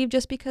be believed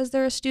just because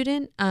they're a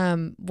student.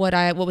 What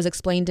was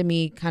explained to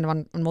me kind of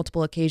on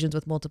multiple occasions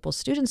with multiple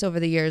students over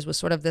the years was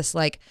sort of this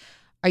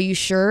are you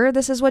sure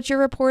this is what you're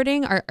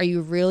reporting? Are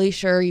you really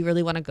sure you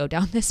really want to go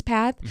down this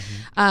path?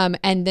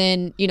 And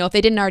then, if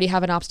they didn't already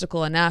have an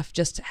obstacle enough,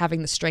 just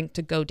having the strength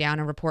to go down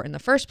and report in the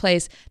first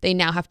place, they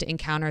now have to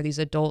encounter these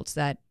adults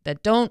that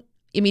don't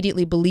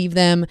immediately believe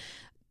them.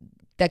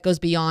 That goes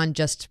beyond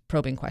just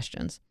probing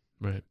questions.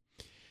 Right.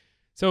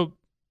 So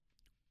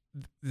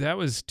that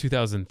was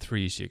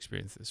 2003 she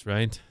experienced this,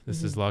 right?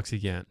 This is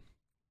Loxie Gant.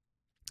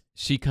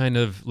 She kind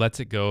of lets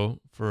it go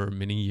for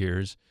many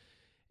years.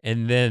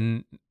 And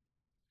then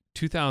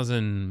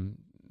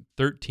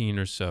 2013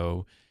 or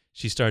so,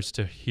 she starts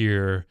to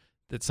hear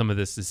that some of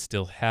this is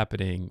still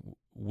happening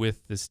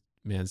with this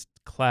man's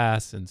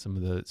class and some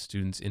of the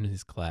students in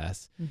his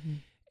class.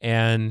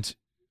 And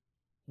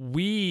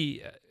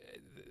we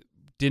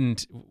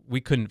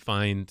we couldn't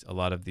find a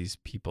lot of these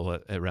people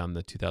around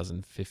the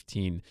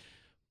 2015.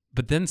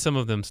 But then some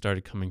of them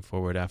started coming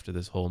forward after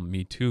this whole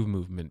Me Too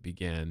movement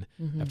began,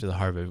 after the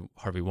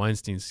Harvey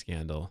Weinstein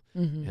scandal.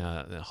 In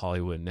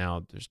Hollywood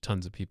now, there's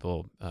tons of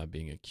people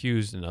being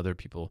accused and other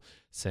people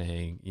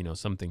saying,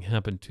 something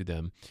happened to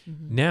them.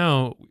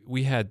 Now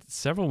we had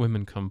several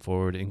women come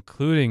forward,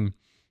 including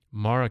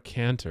Mara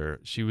Cantor.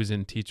 She was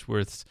in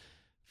Teachworth's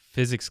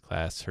physics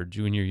class her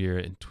junior year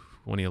in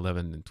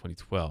 2011 and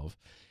 2012.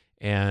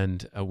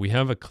 And we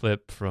have a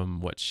clip from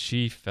what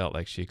she felt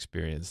like she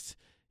experienced.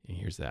 And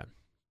here's that.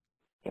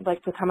 He'd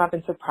like to come up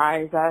and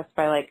surprise us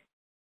by like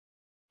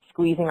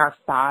squeezing our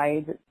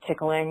sides,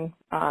 tickling,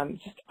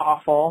 just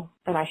awful.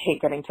 And I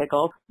hate getting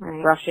tickled.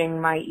 Right.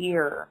 Brushing my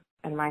ear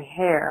and my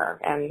hair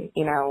and,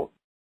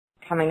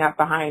 coming up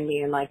behind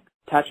me and like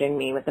touching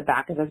me with the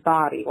back of his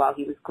body while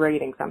he was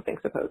grading something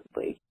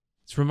supposedly.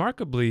 It's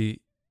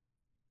remarkably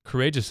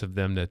courageous of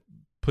them to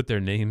put their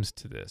names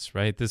to this,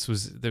 right?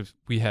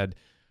 We had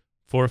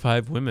 4 or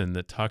 5 women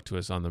that talked to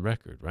us on the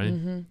record, right?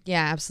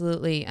 Yeah,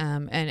 absolutely.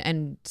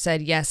 And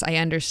said, yes, I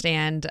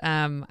understand.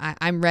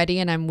 I'm ready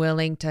and I'm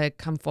willing to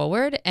come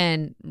forward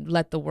and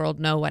let the world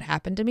know what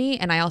happened to me.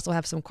 And I also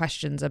have some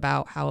questions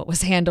about how it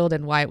was handled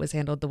and why it was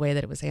handled the way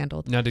that it was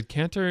handled. Now, did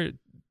Cantor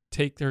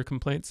take their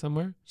complaint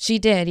somewhere? She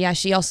did. Yeah.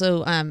 She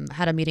also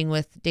had a meeting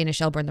with Dana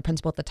Shelburne, the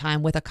principal at the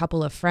time, with a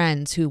couple of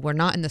friends who were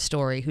not in the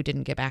story, who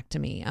didn't get back to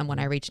me when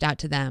I reached out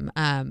to them.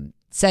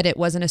 Said it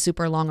wasn't a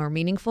super long or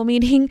meaningful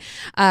meeting,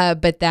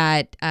 but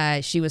that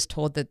she was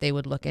told that they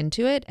would look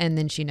into it, and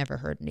then she never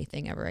heard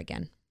anything ever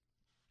again.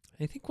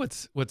 I think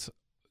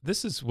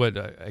this is what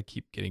I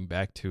keep getting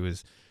back to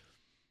is,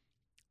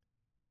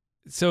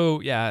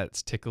 so yeah,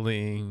 it's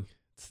tickling,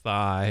 it's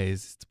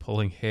thighs, it's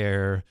pulling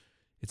hair,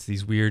 it's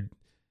these weird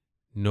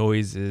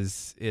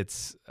noises,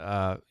 it's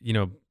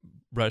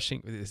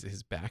brushing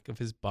his back of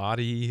his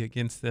body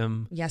against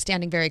them. Yeah,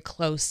 standing very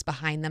close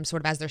behind them,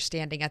 sort of as they're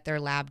standing at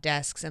their lab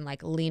desks, and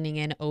like leaning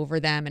in over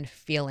them and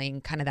feeling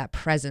kind of that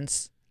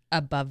presence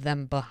above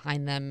them,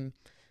 behind them,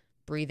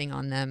 breathing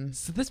on them.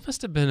 So this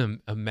must have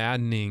been a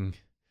maddening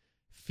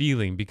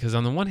feeling, because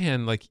on the one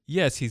hand, like,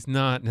 yes, he's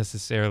not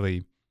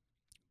necessarily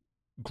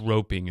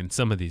groping in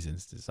some of these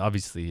instances.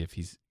 Obviously, if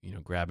he's,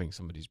 grabbing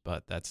somebody's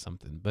butt, that's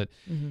something. But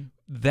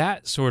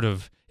that sort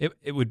of,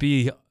 it would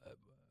be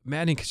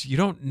maddening because you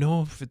don't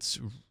know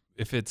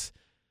if it's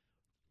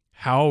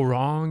how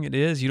wrong it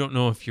is. You don't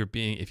know if you're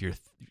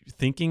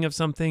thinking of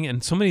something.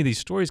 And so many of these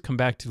stories come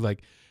back to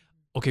like,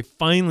 okay,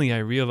 finally I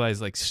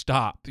realize, like,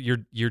 stop.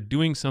 You're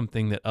doing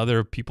something that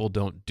other people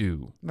don't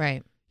do.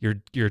 Right.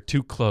 You're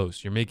too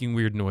close. You're making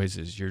weird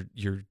noises.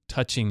 You're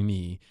touching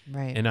me.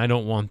 Right. And I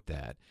don't want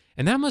that.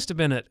 And that must have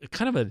been a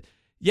kind of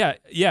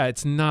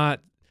it's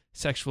not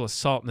sexual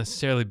assault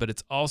necessarily, but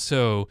it's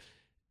also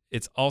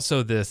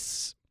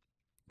this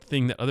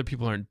thing that other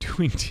people aren't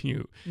doing to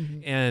you.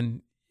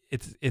 And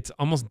it's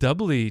almost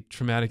doubly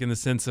traumatic in the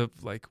sense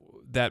of like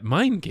that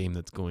mind game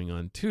that's going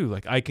on too.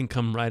 Like, I can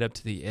come right up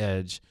to the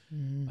edge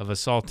of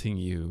assaulting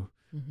you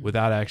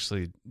without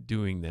actually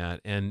doing that.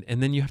 And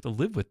then you have to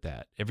live with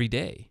that every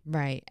day.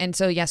 Right. And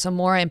so, so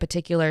Maura in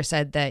particular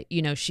said that,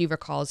 she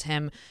recalls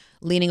him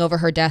leaning over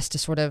her desk to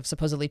sort of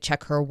supposedly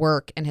check her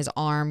work and his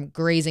arm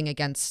grazing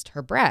against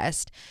her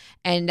breast.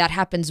 And that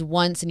happens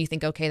once and you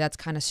think, okay, that's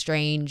kind of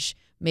strange.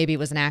 Maybe it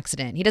was an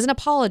accident. He doesn't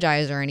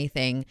apologize or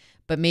anything,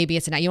 but maybe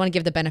it's you want to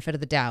give the benefit of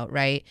the doubt,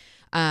 right?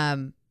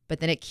 But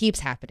then it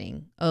keeps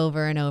happening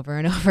over and over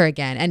and over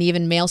again. And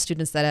even male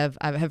students that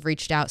have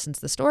reached out since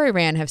the story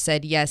ran have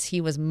said, yes,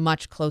 he was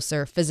much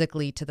closer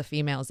physically to the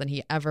females than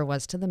he ever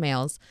was to the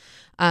males.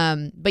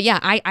 But yeah,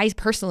 I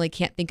personally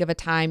can't think of a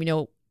time,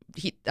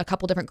 a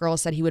couple different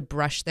girls said he would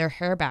brush their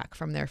hair back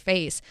from their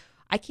face.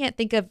 I can't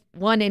think of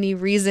any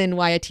reason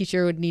why a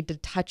teacher would need to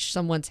touch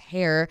someone's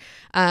hair,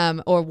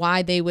 or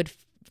why they would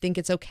think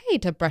it's okay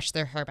to brush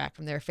their hair back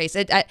from their face.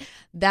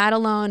 That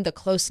alone, the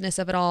closeness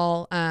of it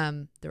all,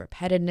 the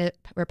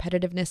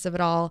repetitiveness of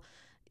it all,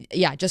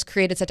 just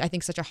created such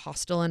a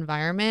hostile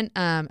environment,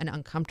 an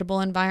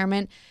uncomfortable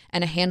environment,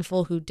 and a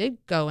handful who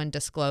did go and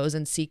disclose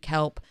and seek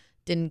help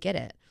didn't get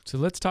it. So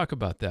let's talk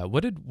about that.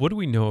 What do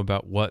we know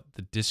about what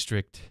the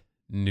district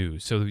knew?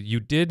 So you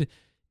did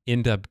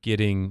end up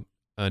getting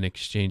an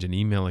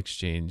email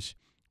exchange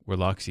where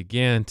Loxie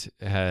Gant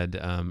had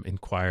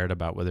inquired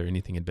about whether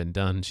anything had been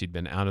done. She'd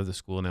been out of the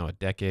school now a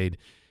decade,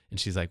 and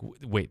she's like,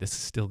 wait, this is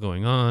still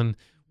going on.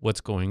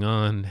 What's going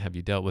on? Have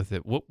you dealt with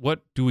it?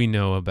 What do we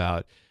know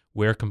about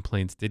where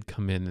complaints did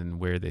come in and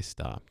where they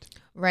stopped?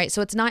 Right.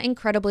 So it's not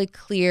incredibly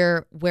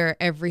clear where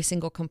every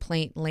single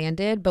complaint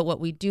landed, but what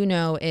we do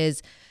know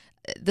is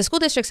the school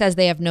district says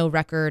they have no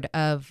record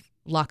of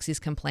Loxie's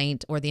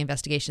complaint or the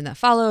investigation that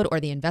followed or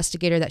the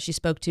investigator that she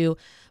spoke to.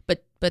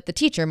 But the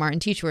teacher, Martin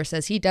Teachworth,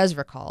 says he does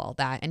recall all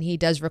that, and he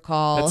does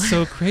recall That's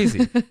so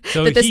crazy.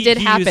 So that this did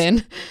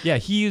happen.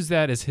 He used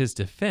that as his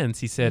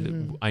defense. He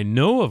said, I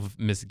know of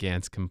Ms.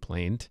 Gant's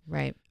complaint.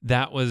 Right.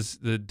 That was,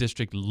 the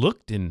district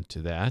looked into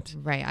that.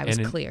 Right. I was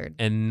cleared.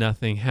 And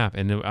nothing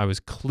happened. And I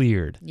was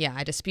cleared. Yeah,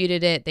 I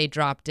disputed it. They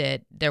dropped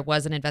it. There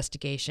was an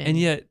investigation.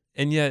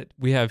 And yet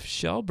we have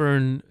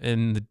Shelburne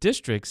and the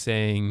district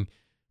saying,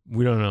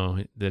 we don't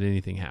know that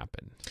anything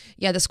happened.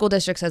 Yeah, the school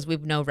district says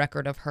we've no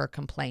record of her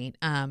complaint.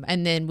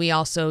 And then we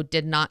also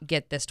did not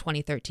get this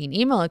 2013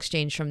 email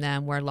exchange from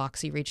them where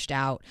Loxie reached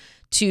out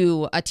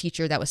to a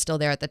teacher that was still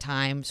there at the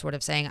time, sort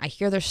of saying, I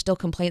hear there's still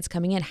complaints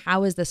coming in.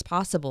 How is this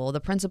possible? The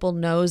principal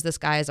knows this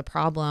guy is a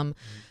problem.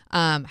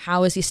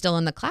 How is he still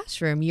in the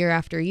classroom year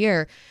after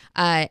year?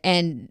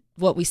 And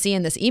what we see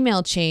in this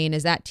email chain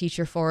is that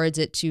teacher forwards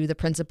it to the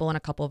principal and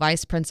a couple of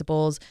vice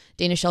principals.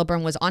 Dana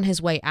Shelburne was on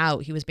his way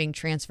out. He was being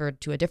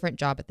transferred to a different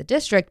job at the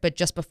district, but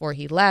just before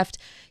he left,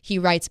 he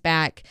writes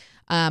back,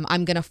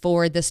 I'm going to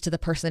forward this to the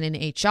person in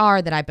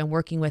HR that I've been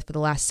working with for the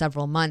last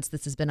several months.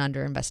 This has been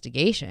under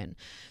investigation.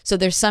 So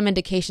there's some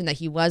indication that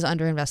he was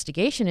under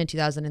investigation in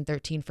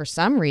 2013 for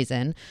some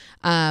reason.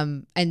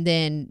 And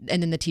then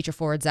the teacher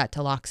forwards that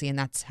to Loxie, and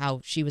that's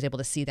how she was able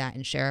to see that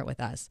and share it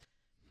with us.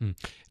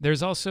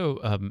 There's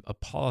also a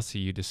policy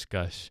you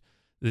discuss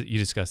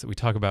that we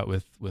talk about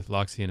with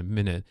Loxie in a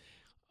minute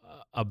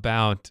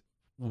about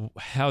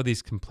how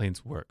these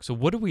complaints work. So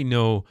what do we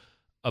know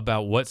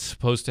about what's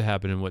supposed to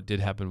happen and what did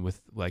happen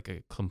with like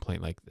a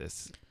complaint like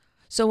this?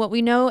 So what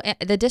we know,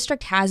 the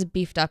district has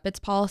beefed up its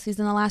policies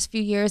in the last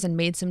few years and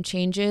made some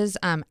changes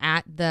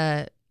at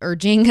the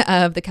urging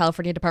of the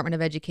California Department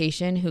of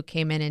Education, who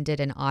came in and did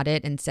an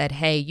audit and said,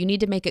 hey, you need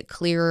to make it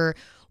clearer,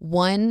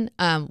 one,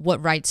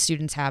 what rights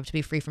students have to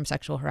be free from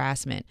sexual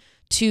harassment.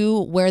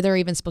 Two, where they're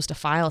even supposed to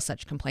file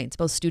such complaints,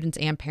 both students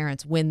and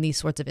parents, when these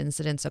sorts of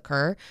incidents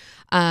occur.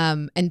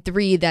 And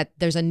three, that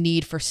there's a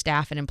need for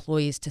staff and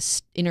employees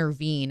to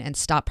intervene and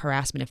stop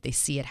harassment if they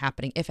see it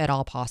happening, if at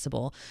all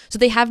possible. So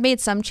they have made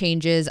some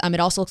changes. It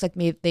also looks like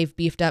they've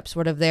beefed up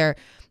sort of their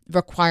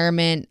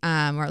requirement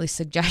or at least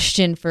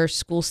suggestion for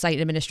school site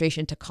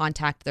administration to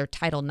contact their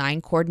Title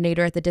IX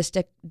coordinator at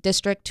the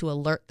district to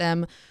alert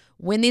them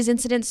when these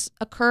incidents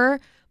occur.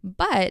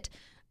 But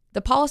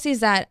the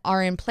policies that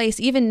are in place,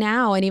 even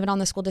now and even on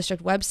the school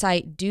district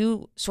website,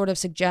 do sort of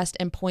suggest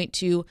and point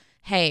to,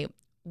 hey,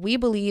 we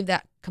believe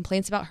that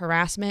complaints about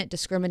harassment,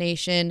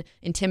 discrimination,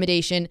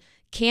 intimidation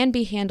can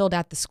be handled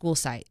at the school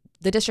site.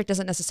 The district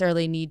doesn't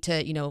necessarily need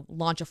to,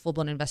 launch a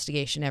full-blown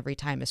investigation every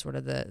time is sort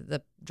of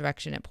the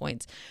direction it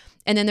points.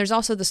 And then there's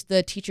also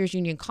the teachers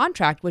union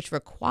contract, which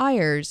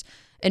requires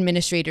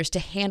administrators to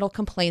handle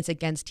complaints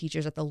against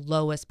teachers at the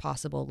lowest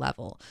possible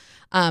level.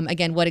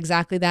 Again, what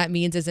exactly that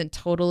means isn't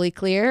totally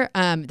clear.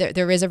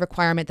 There is a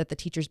requirement that the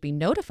teachers be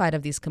notified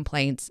of these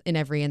complaints in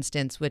every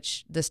instance,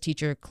 which this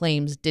teacher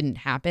claims didn't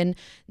happen.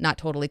 Not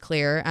totally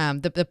clear.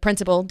 The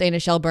principal,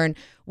 Dana Shelburne,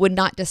 would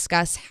not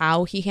discuss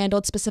how he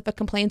handled specific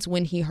complaints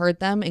when he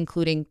heard them,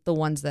 including the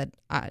ones that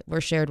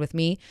were shared with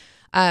me.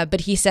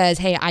 But he says,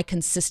 hey, I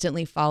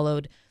consistently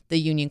followed the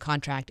union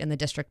contract and the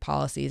district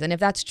policies. And if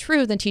that's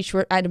true, then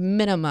at a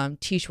minimum,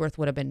 Teachworth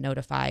would have been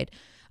notified.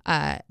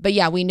 But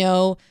yeah, we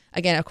know,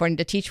 again, according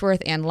to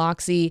Teachworth and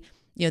Loxie,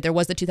 there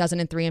was the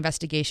 2003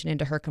 investigation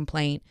into her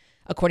complaint.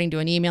 According to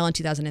an email in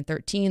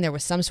 2013, there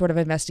was some sort of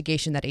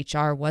investigation that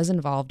HR was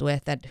involved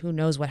with, that who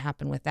knows what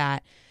happened with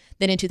that.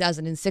 Then in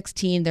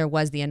 2016, there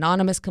was the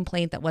anonymous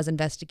complaint that was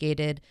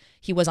investigated.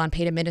 He was on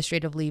paid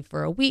administrative leave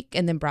for a week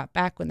and then brought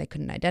back when they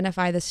couldn't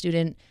identify the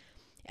student.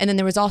 And then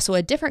there was also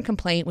a different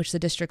complaint, which the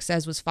district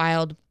says was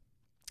filed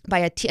by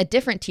a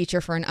different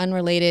teacher for an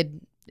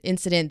unrelated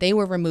incident. They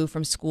were removed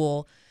from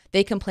school.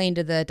 They complained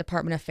to the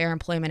Department of Fair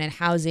Employment and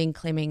Housing,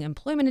 claiming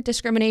employment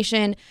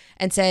discrimination,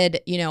 and said,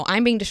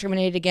 I'm being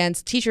discriminated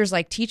against. Teachers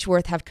like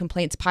Teachworth have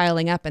complaints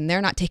piling up and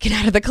they're not taken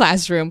out of the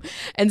classroom.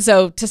 And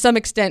so to some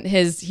extent,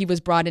 he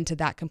was brought into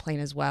that complaint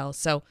as well.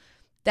 So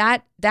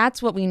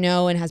that's what we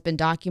know and has been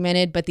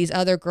documented. But these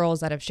other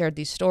girls that have shared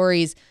these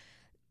stories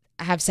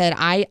have said,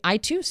 I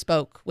too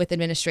spoke with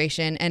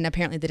administration, and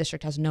apparently the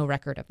district has no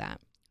record of that.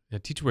 Now,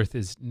 Teachworth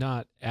is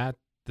not at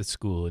the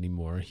school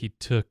anymore. He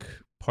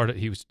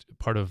was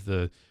part of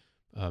the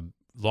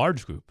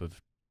large group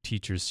of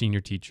teachers, senior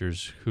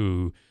teachers,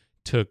 who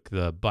took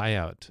the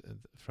buyout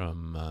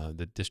from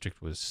the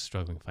district was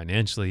struggling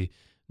financially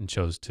and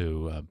chose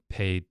to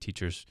pay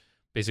teachers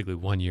basically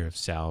 1 year of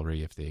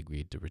salary if they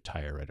agreed to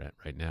retire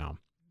right now.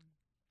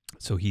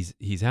 So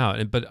he's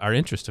out. But our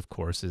interest, of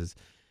course, is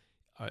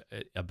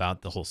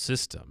about the whole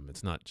system.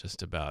 It's not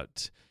just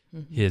about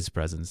his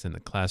presence in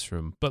the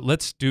classroom. But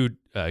let's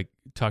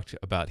talk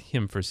about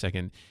him for a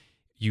second.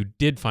 You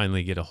did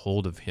finally get a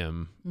hold of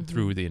him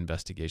through the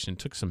investigation. It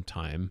took some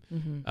time.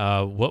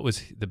 What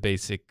was the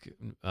basic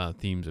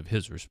themes of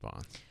his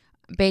response?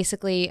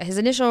 Basically, his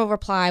initial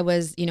reply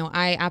was,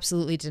 I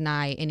absolutely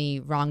deny any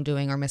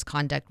wrongdoing or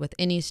misconduct with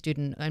any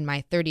student in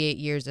my 38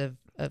 years of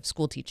of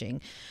school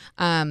teaching.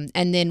 And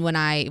then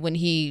when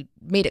he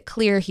made it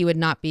clear he would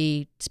not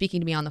be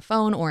speaking to me on the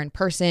phone or in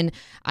person,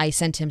 I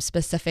sent him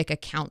specific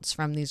accounts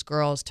from these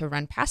girls to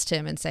run past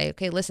him and say,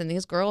 okay, listen,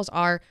 these girls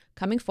are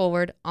coming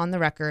forward on the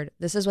record.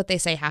 This is what they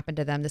say happened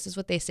to them. This is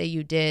what they say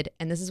you did.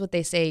 And this is what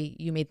they say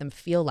you made them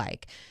feel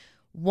like.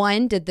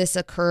 1, did this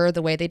occur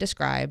the way they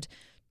described?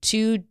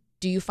 2,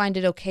 do you find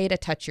it okay to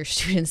touch your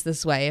students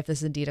this way if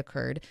this indeed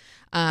occurred?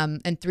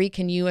 And 3,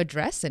 can you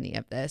address any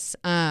of this?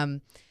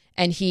 And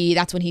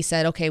that's when he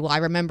said, okay, well, I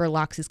remember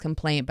Loxie's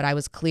complaint, but I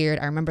was cleared.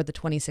 I remember the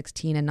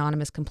 2016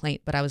 anonymous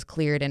complaint, but I was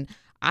cleared. And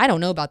I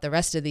don't know about the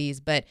rest of these,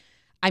 but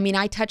I mean,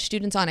 I touch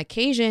students on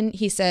occasion,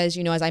 he says,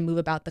 as I move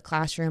about the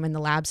classroom and the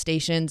lab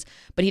stations,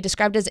 but he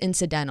described it as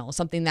incidental,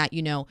 something that,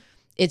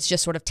 it's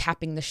just sort of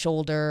tapping the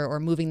shoulder or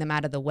moving them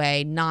out of the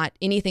way, not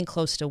anything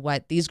close to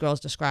what these girls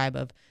describe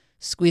of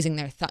squeezing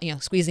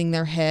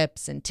their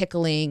hips and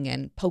tickling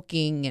and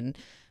poking and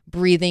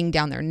breathing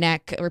down their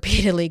neck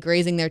repeatedly,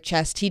 grazing their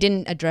chest. He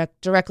didn't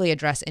directly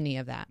address any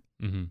of that.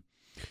 Mm-hmm.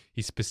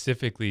 He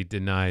specifically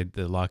denied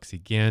the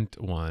Loxie Gant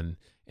one,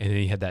 and then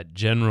he had that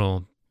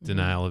general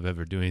denial of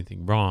ever doing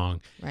anything wrong.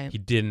 Right. He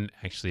didn't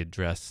actually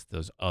address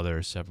those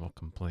other several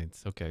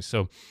complaints. Okay,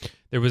 so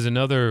there was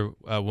another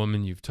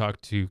woman you've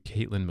talked to,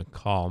 Caitlin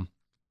McCall,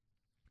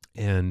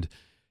 and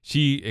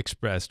she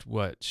expressed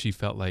what she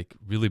felt like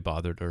really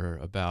bothered her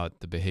about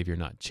the behavior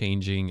not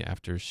changing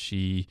after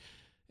she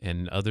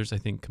and others, I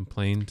think,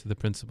 complained to the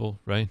principal,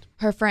 right?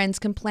 Her friends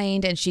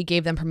complained, and she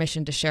gave them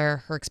permission to share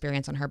her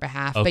experience on her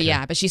behalf.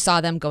 Okay. But she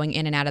saw them going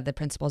in and out of the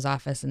principal's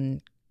office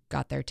and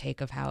got their take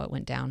of how it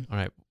went down. All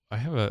right.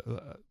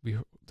 We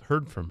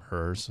heard from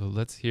her, so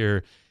let's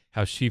hear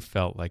how she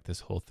felt like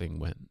this whole thing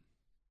went.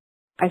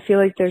 I feel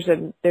like there's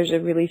a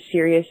really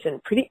serious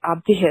and pretty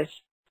obvious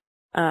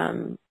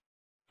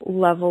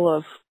level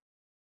of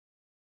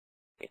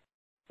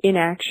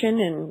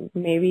inaction and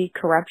maybe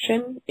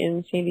corruption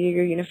in San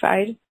Diego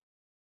Unified.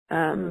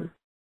 And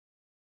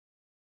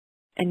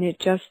it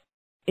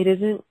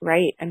isn't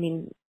right. I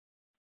mean,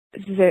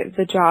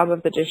 the job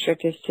of the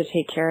district is to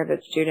take care of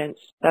its students.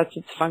 That's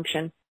its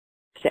function,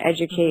 to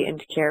educate and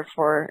to care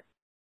for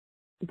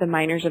the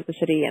minors of the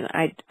city. And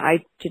I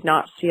did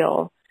not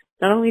feel,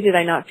 not only did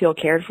I not feel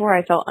cared for,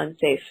 I felt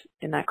unsafe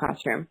in that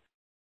classroom.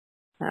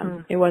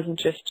 It wasn't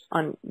just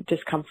on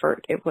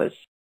discomfort. It was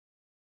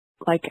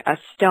like a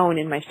stone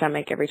in my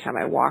stomach every time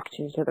I walked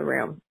into the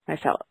room. I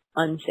felt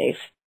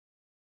unsafe,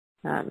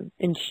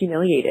 and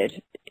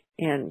humiliated.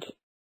 And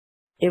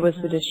it was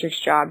the district's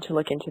job to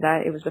look into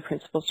that. It was the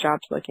principal's job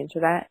to look into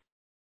that.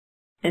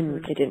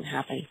 And it didn't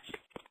happen.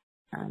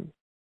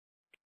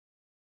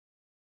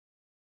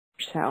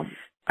 So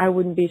I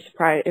wouldn't be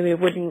surprised. I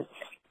mean,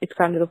 it's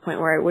gotten to the point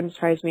where it wouldn't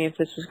surprise me if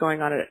this was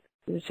going on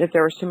if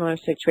there were similar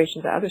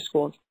situations at other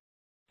schools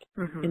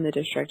in the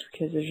district,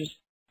 because there's just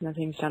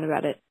nothing's done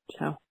about it.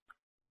 So.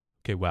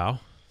 Okay. Wow.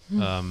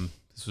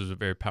 This was a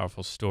very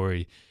powerful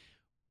story.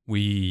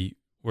 We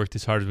worked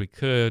as hard as we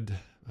could,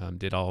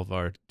 did all of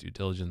our due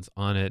diligence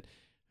on it,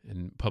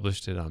 and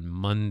published it on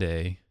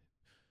Monday.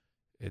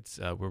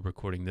 We're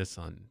recording this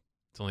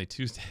it's only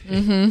Tuesday.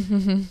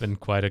 It's been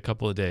quite a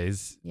couple of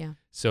days. Yeah.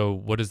 So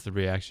what has the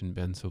reaction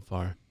been so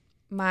far?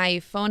 My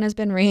phone has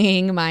been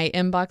ringing. My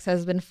inbox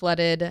has been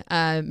flooded.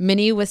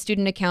 Many with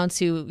student accounts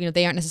who,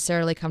 they aren't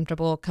necessarily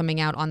comfortable coming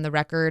out on the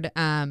record,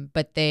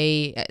 but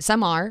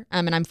some are,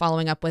 and I'm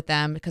following up with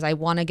them because I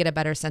want to get a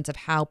better sense of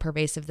how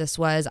pervasive this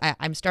was.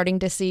 I'm starting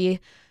to see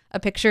a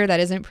picture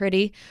that isn't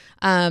pretty,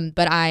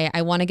 but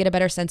I want to get a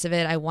better sense of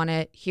it. I want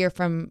to hear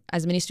from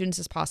as many students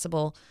as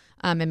possible,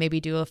 and maybe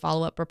do a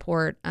follow-up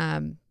report.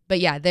 But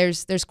yeah,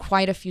 there's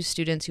quite a few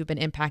students who've been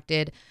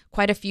impacted,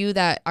 quite a few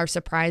that are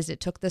surprised it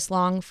took this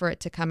long for it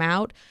to come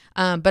out,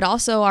 but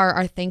also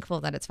are thankful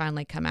that it's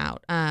finally come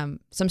out.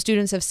 Some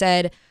students have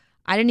said,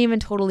 I didn't even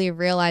totally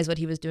realize what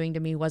he was doing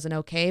to me wasn't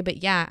okay,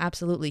 but yeah,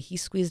 absolutely. He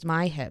squeezed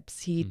my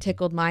hips. He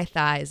tickled my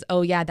thighs.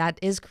 Oh yeah, that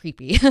is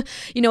creepy.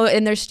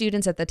 And they're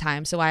students at the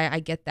time, so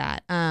I get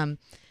that.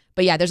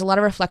 But yeah, there's a lot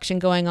of reflection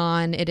going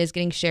on. It is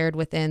getting shared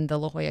within the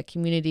La Jolla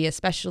community,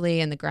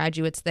 especially, and the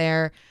graduates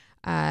there.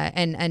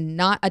 And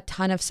not a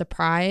ton of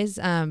surprise.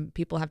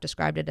 People have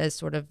described it as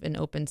sort of an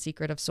open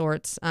secret of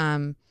sorts.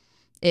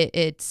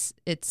 It's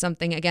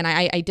something, again,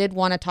 I did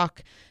want to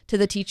talk to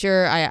the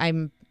teacher.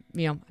 I'm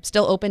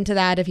still open to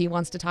that if he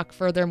wants to talk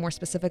further, more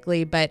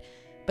specifically, but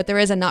there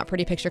is a not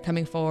pretty picture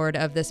coming forward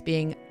of this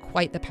being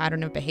quite the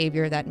pattern of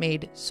behavior that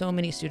made so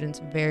many students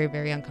very,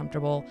 very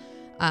uncomfortable,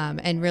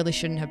 and really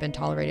shouldn't have been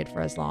tolerated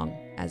for as long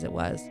as it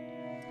was.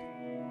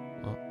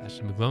 Well,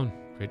 Ashley McGlone,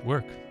 great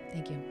work.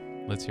 Thank you.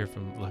 Let's hear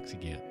from Loxie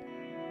Gant.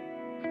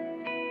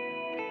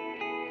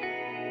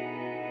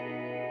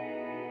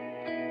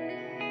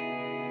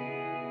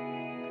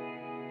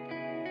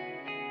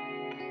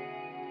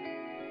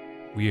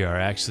 We are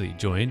actually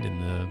joined in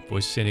the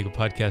Voice of San Diego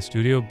podcast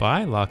studio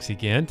by Loxie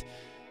Gant.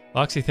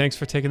 Loxie, thanks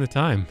for taking the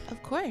time.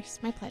 Of course,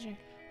 my pleasure.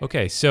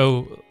 Okay,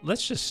 so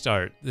let's just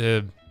start.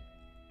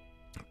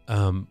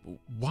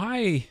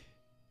 Why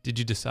did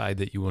you decide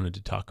that you wanted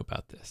to talk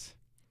about this?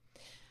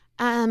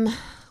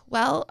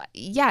 Well,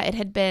 yeah, it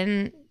had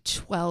been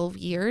 12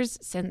 years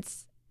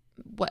since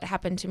what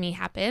happened to me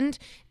happened.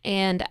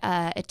 And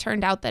it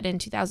turned out that in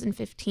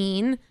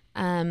 2015,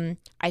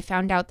 I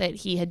found out that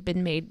he had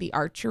been made the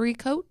archery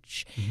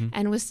coach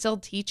and was still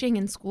teaching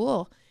in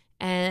school.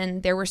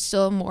 And there were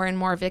still more and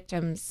more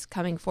victims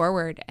coming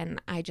forward.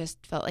 And I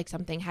just felt like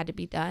something had to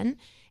be done.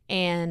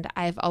 And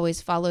I've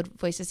always followed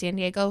Voice of San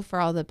Diego for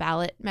all the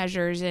ballot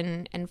measures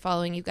and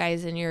following you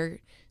guys and your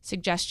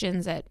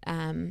suggestions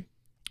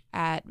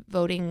at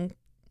voting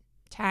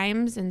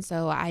times. And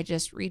so I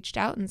just reached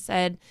out and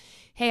said,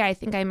 hey, I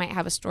think I might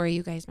have a story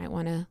you guys might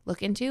want to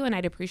look into, and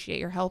I'd appreciate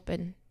your help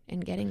in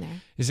getting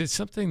there. Is it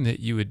something that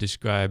you would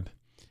describe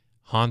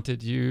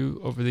haunted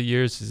you over the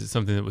years? Is it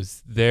something that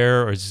was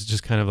there, or is it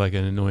just kind of like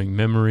an annoying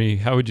memory?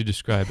 How would you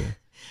describe it?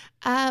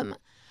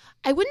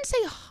 I wouldn't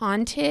say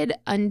haunted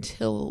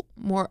until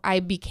I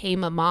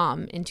became a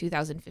mom in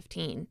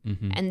 2015.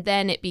 And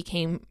then it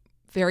became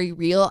very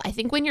real. I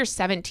think when you're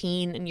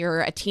 17 and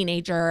you're a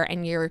teenager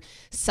and you're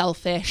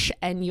selfish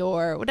and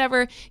you're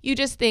whatever, you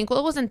just think, well,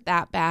 it wasn't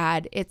that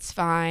bad. It's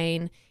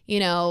fine.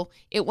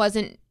 It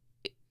wasn't,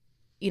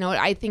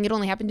 I think it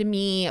only happened to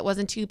me. It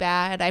wasn't too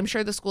bad. I'm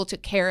sure the school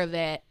took care of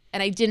it.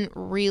 And I didn't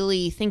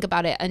really think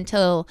about it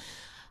until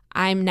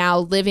I'm now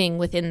living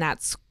within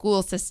that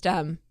school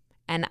system.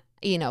 And,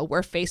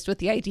 we're faced with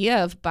the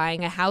idea of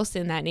buying a house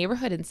in that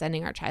neighborhood and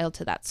sending our child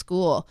to that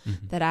school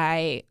that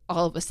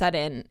all of a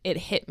sudden, it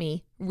hit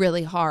me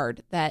really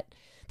hard that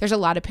there's a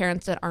lot of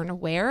parents that aren't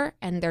aware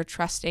and they're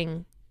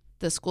trusting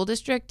the school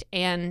district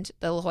and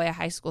the La Jolla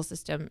High School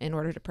system in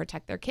order to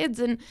protect their kids.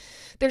 And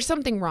there's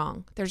something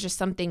wrong. There's just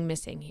something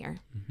missing here.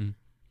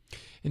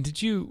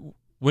 And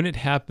when it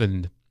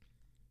happened,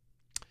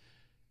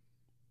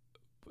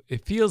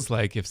 it feels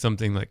like if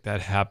something like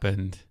that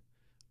happened,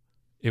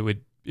 it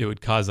would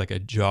cause like a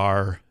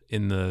jar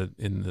in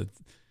the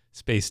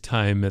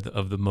space-time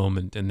of the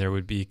moment, and there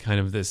would be kind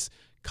of this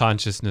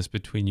consciousness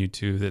between you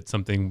two that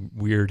something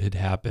weird had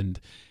happened.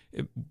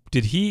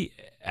 Did he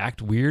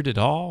act weird at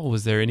all?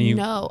 Was there any?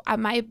 No,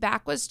 my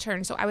back was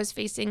turned, so I was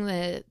facing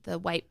the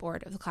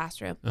whiteboard of the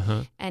classroom,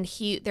 and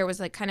there was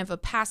like kind of a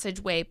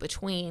passageway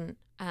between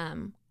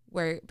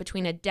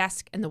between a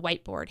desk and the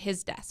whiteboard,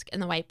 his desk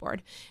and the whiteboard,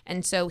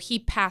 and so he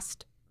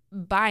passed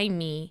by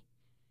me,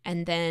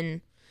 and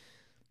then.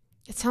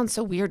 It sounds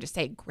so weird to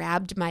say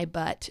grabbed my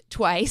butt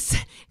twice.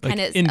 Like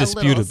kind of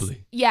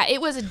indisputably. It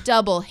was a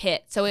double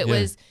hit. So it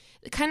was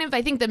kind of,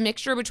 I think, the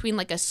mixture between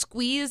like a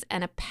squeeze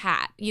and a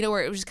pat,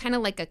 where it was kind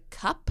of like a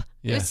cup.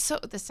 Yeah.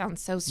 This sounds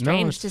so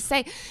strange to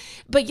say.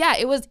 But yeah,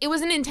 it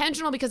wasn't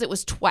intentional because it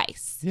was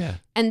twice. Yeah.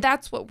 And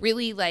that's what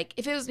really, like,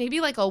 if it was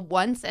maybe like a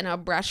once and a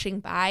brushing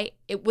by,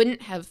 it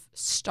wouldn't have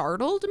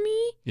startled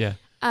me. Yeah.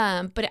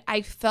 But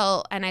I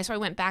felt, so I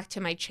went back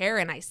to my chair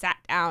and I sat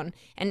down,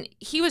 and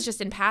he was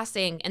just in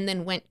passing and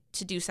then went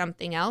to do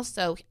something else.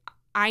 So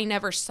I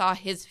never saw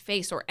his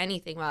face or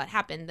anything while it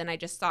happened. Then I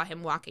just saw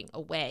him walking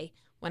away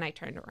when I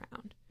turned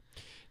around.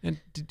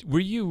 And were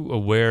you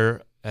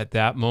aware at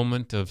that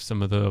moment of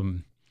some of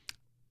the,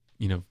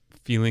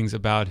 feelings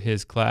about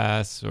his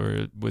class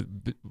or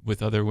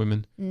with other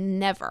women?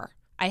 Never.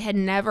 I had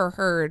never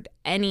heard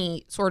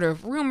any sort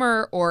of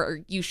rumor or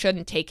you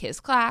shouldn't take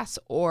his class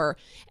or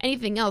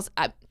anything else.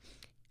 I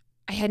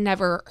had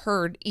never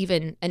heard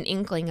even an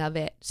inkling of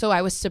it. So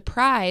I was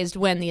surprised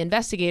when the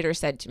investigator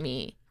said to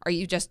me, "Are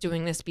you just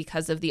doing this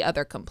because of the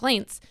other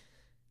complaints?"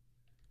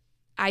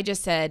 I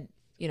just said,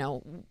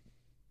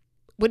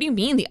 what do you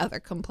mean the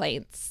other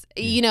complaints?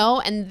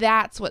 And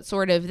that's what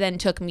sort of then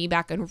took me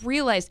back and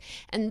realized.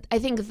 And I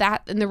think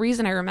and the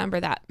reason I remember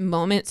that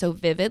moment so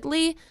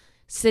vividly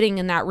sitting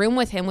in that room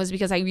with him was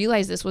because I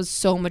realized this was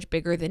so much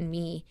bigger than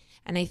me.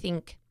 And I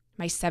think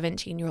my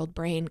 17-year-old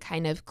brain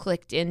kind of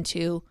clicked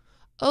into,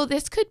 oh,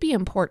 this could be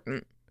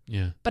important.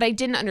 Yeah. But I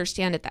didn't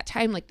understand at that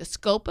time, like the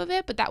scope of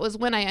it. But that was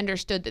when I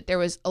understood that there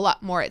was a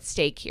lot more at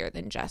stake here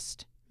than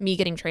just me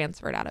getting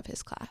transferred out of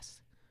his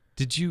class.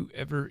 Did you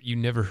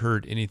never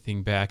heard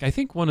anything back? I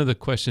think one of the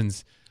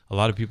questions a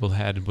lot of people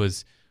had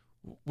was,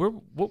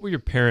 what were your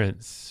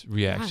parents'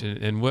 reaction?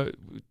 Yeah. And what,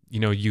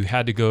 you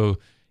had to go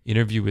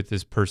interview with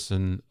this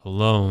person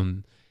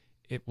alone.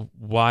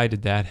 Why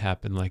did that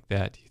happen like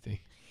that, do you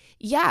think?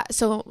 Yeah.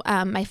 So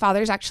my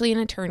father's actually an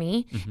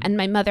attorney, and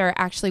my mother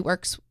actually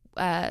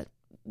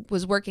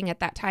was working at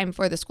that time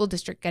for the school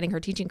district getting her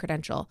teaching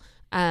credential.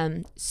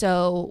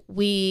 So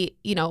we,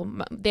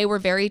 they were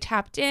very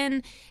tapped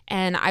in,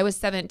 and I was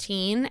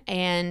 17.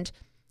 And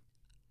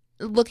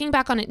looking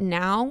back on it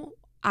now,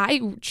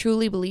 I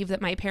truly believe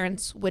that my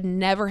parents would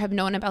never have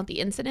known about the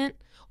incident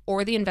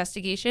or the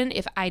investigation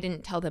if I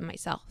didn't tell them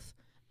myself.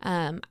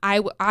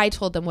 I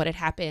told them what had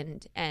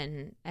happened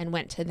and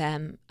went to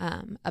them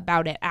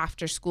about it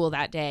after school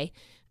that day.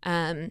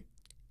 And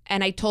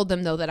I told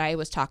them, though, that I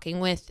was talking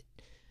with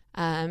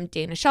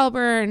Dana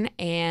Shelburne,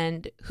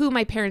 and who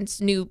my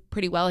parents knew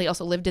pretty well. He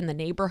also lived in the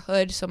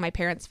neighborhood, so my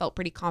parents felt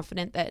pretty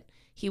confident that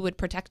he would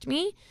protect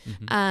me.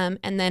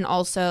 And then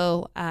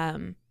also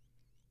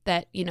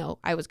that, you know,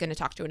 I was going to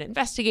talk to an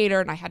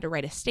investigator and I had to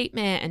write a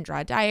statement and draw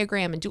a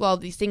diagram and do all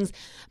of these things.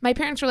 My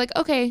parents were like,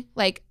 okay,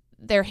 like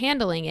they're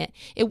handling it.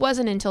 It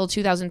wasn't until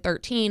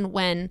 2013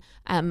 when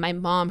my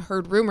mom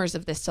heard rumors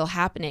of this still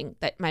happening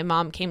that my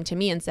mom came to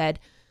me and said,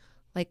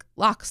 like,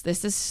 Lux,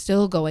 this is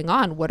still going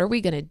on. What are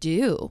we going to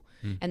do?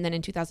 And then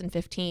in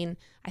 2015,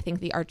 I think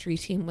the archery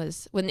team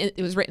was, when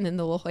it was written in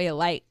the La Jolla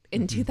Light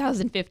in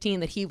 2015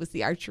 that he was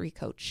the archery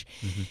coach.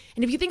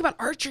 And if you think about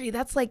archery,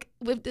 that's like,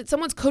 if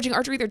someone's coaching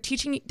archery,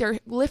 they're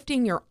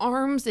lifting your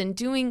arms and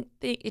doing,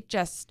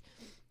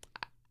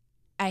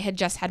 I had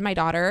just had my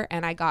daughter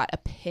and I got a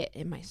pit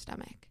in my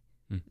stomach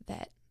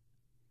that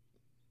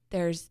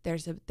there's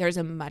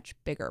a much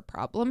bigger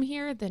problem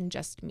here than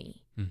just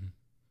me.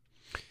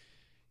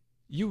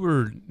 You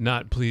were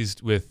not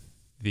pleased with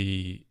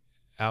the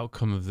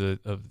outcome of the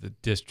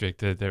district,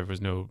 that there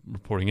was no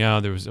reporting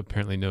out, there was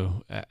apparently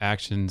no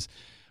actions.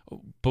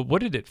 But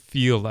what did it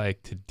feel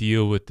like to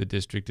deal with the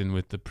district and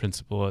with the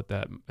principal at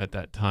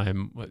that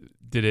time?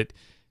 Did it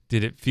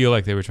feel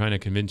like they were trying to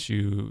convince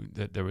you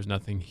that there was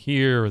nothing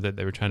here, or that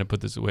they were trying to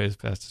put this away as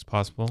fast as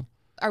possible?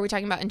 Are we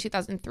talking about in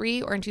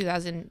 2003 or in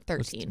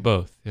 2013?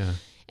 Both, yeah.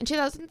 In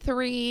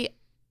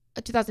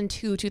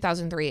 2002,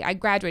 2003, I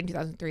graduated in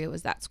 2003. It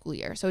was that school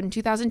year. So in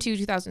 2002,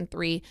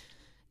 2003,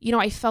 you know,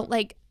 I felt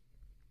like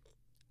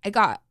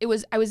I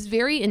was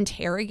very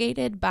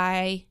interrogated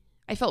by,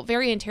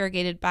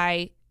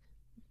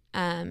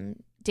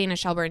 Dana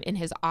Shelburne in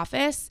his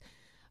office.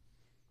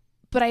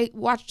 But I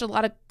watched a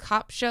lot of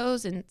cop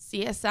shows and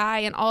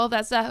CSI and all of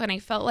that stuff. And I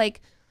felt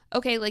like,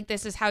 okay, like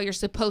this is how you're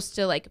supposed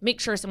to like make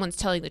sure someone's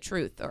telling the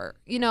truth, or,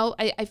 you know,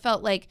 I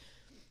felt like,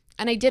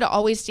 and I did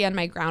always stand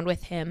my ground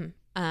with him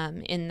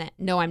in that,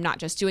 no, I'm not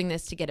just doing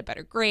this to get a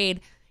better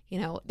grade. You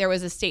know, there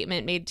was a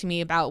statement made to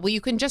me about, well,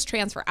 you can just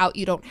transfer out.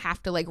 You don't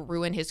have to like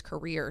ruin his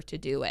career to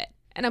do it.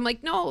 And I'm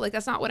like, no, like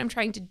that's not what I'm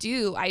trying to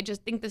do. I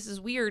just think this is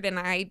weird and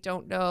I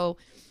don't know.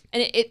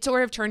 And it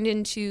sort of turned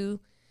into,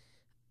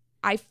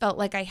 I felt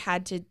like I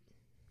had to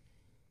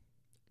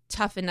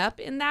toughen up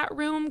in that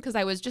room because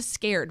I was just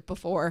scared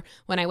before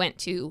when I went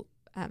to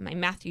my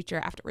math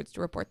teacher afterwards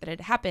to report that it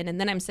had happened. And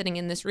then I'm sitting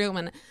in this room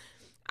and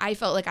I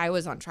felt like I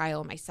was on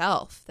trial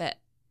myself, that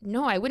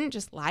no, I wouldn't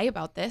just lie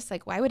about this.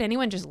 Like, why would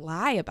anyone just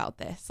lie about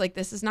this? Like,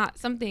 this is not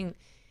something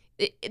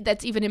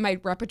that's even in my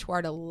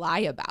repertoire to lie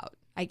about,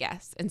 I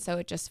guess. And so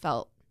it just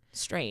felt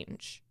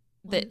strange,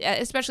 that,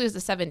 especially as a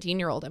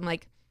 17-year-old, I'm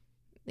like,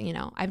 you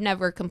know, I've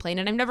never complained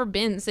and I've never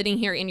been sitting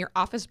here in your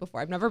office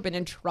before. I've never been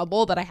in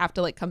trouble that I have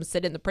to like come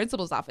sit in the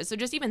principal's office. So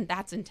just even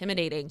that's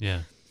intimidating.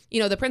 Yeah.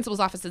 You know, the principal's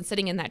office and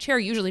sitting in that chair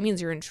usually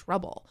means you're in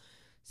trouble.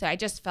 So I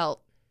just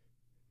felt,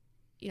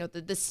 you know,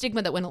 the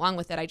stigma that went along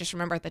with it. I just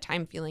remember at the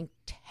time feeling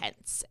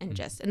tense and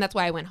and that's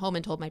why I went home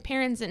and told my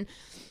parents. And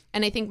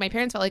I think my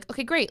parents felt like,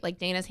 okay, great. Like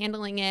Dana's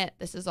handling it.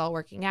 This is all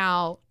working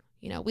out.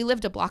 You know, we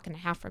lived a block and a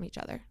half from each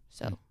other.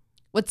 So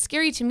what's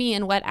scary to me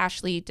and what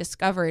Ashley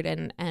discovered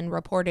and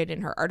reported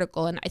in her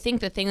article, and I think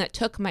the thing that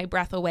took my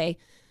breath away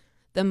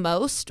the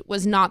most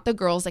was not the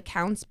girls'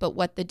 accounts, but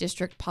what the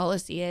district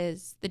policy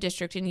is, the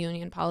district and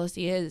union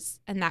policy is,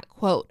 and that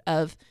quote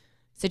of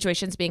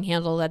situations being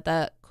handled at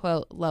the,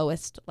 quote,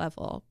 lowest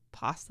level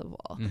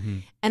possible.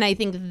 And I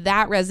think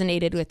that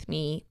resonated with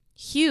me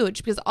huge,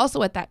 because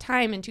also at that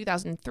time in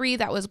 2003,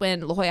 that was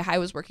when La Jolla High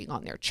was working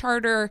on their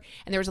charter,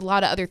 and there was a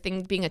lot of other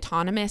things, being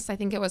autonomous, I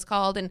think it was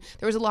called, and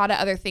there was a lot of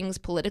other things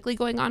politically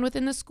going on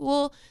within the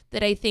school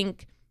that I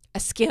think a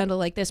scandal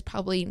like this,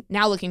 probably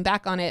now looking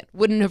back on it,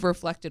 wouldn't have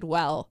reflected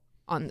well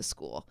on the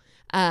school.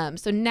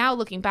 So now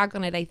looking back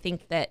on it, I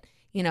think that,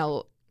 you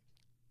know,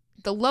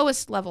 the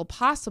lowest level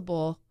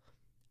possible,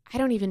 I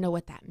don't even know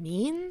what that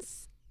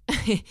means.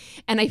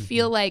 And I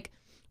feel like,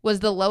 was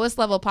the lowest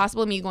level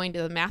possible me going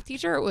to the math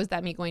teacher, or was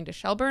that me going to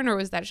Shelburne, or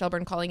was that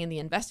Shelburne calling in the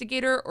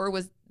investigator, or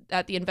was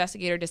that the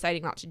investigator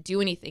deciding not to do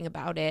anything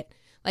about it?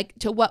 Like,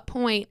 to what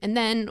point? And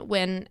then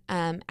when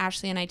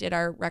Ashley and I did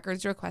our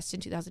records request in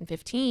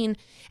 2015,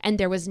 and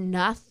there was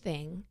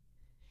nothing,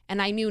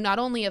 and I knew not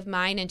only of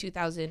mine in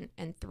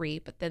 2003,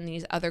 but then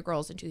these other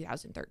girls in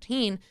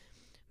 2013,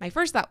 my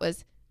first thought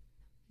was,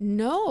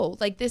 no,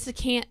 like this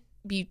can't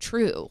be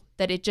true,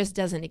 that it just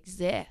doesn't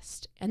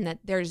exist, and that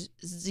there's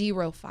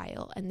zero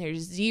file and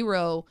there's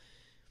zero.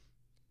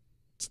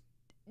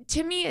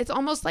 To me, it's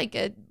almost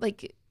like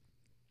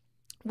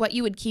what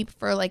you would keep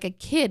for like a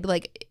kid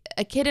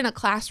in a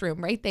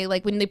classroom, right? They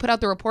like when they put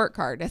out the report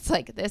card, it's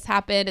like this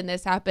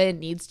happened,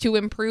 needs to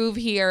improve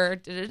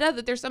here,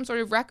 that there's some sort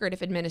of record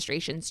if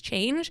administrations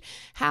change.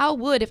 How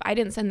would, if I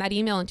didn't send that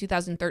email in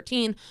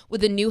 2013,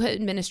 would the new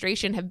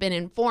administration have been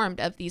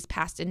informed of these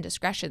past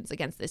indiscretions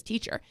against this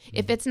teacher?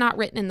 If it's not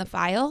written in the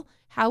file,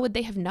 how would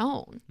they have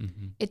known?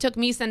 It took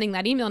me sending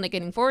that email and it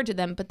getting forward to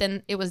them, but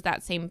then it was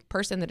that same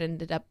person that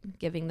ended up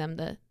giving them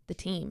the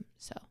team.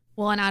 So.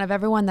 Well, and out of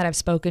everyone that I've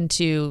spoken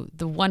to,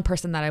 the one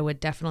person that I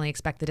would definitely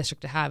expect the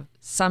district to have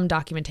some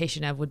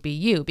documentation of would be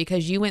you,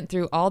 because you went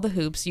through all the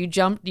hoops. You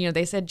jumped,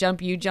 they said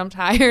jump, you jumped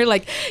higher.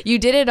 Like, you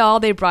did it all.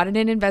 They brought in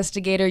an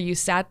investigator. You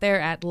sat there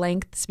at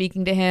length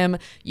speaking to him.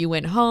 You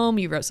went home,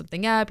 you wrote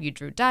something up, you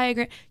drew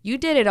diagram. You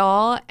did it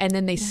all, and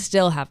then they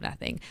still have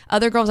nothing.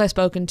 Other girls I've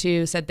spoken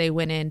to said they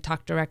went in,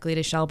 talked directly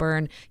to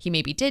Shelburne. He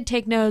maybe did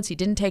take notes, he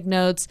didn't take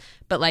notes,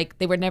 but like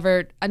they were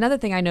never. Another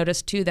thing I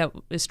noticed too that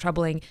was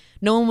troubling,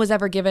 no one was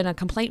ever given a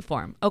complaint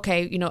form.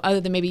 Okay, other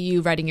than maybe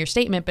you writing your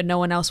statement, but no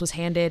one else was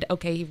handed,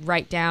 okay,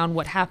 write down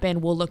what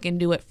happened. We'll look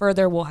into it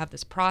further. We'll have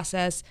this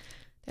process.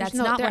 That's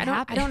not what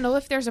happened. I don't know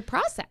if there's a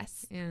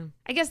process. Yeah.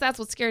 I guess that's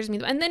what scares me.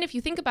 And then if you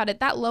think about it,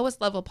 that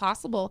lowest level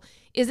possible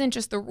isn't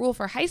just the rule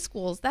for high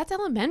schools. That's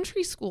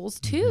elementary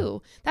schools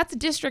too. That's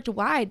district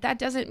wide. That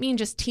doesn't mean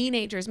just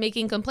teenagers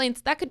making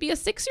complaints. That could be a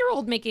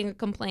 6-year-old making a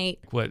complaint.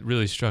 What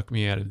really struck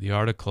me out of the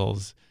article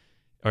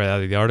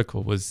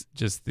was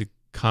just the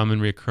common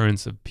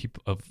recurrence of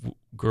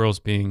girls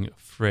being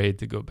afraid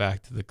to go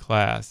back to the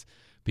class,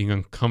 being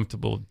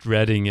uncomfortable,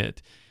 dreading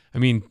it. I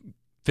mean,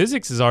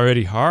 physics is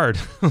already hard.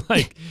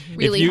 Like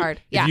really hard.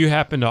 Yeah. If you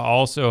happen to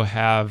also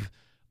have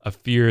a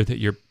fear that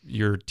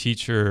your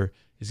teacher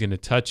is going to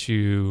touch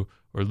you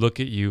or look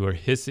at you or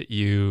hiss at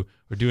you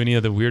or do any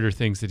of the weirder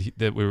things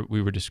that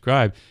we were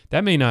described,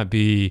 that may not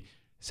be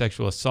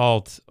sexual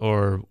assault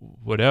or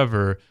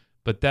whatever,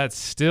 but it's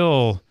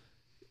still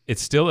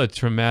a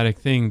traumatic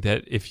thing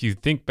that, if you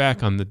think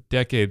back on the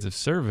decades of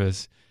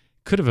service,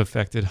 could have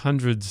affected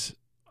hundreds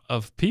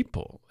of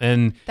people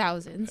and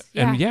thousands.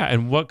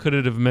 And what could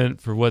it have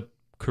meant for what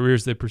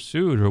careers they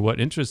pursued or what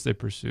interests they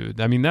pursued?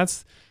 I mean,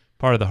 that's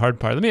part of the hard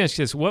part. Let me ask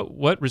you this: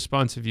 what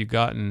response have you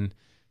gotten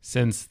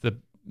since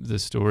the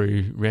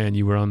story ran?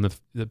 You were on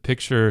the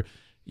picture.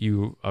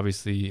 You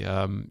obviously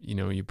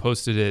you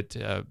posted it.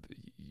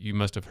 You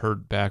must have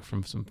heard back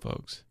from some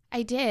folks.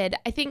 I did.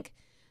 I think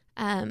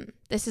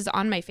this is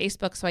on my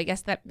Facebook, so I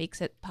guess that makes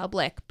it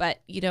public. But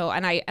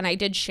and I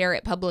did share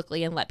it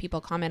publicly and let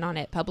people comment on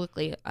it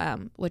publicly,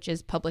 which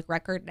is public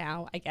record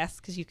now, I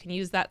guess, because you can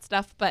use that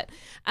stuff. But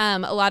a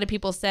lot of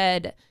people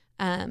said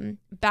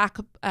back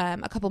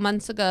a couple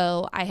months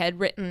ago, I had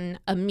written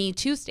a Me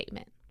Too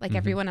statement, like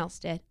everyone else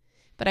did,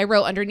 but I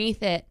wrote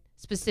underneath it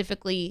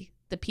specifically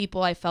the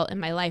people I felt in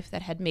my life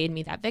that had made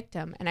me that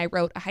victim, and I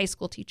wrote a high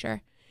school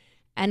teacher.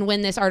 And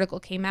when this article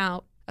came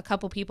out, a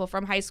couple people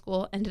from high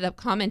school ended up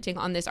commenting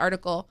on this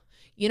article.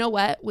 You know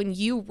what? When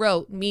you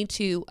wrote Me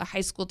Too, a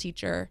high school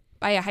teacher,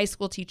 by a high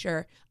school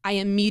teacher, I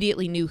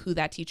immediately knew who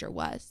that teacher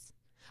was.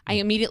 I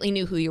immediately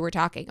knew who you were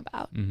talking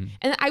about.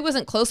 And I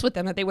wasn't close with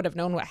them that they would have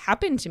known what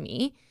happened to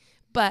me,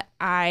 but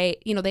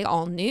they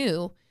all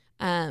knew,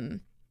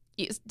 down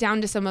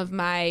to some of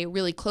my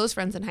really close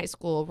friends in high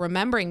school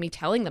remembering me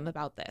telling them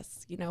about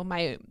this,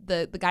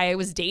 the guy I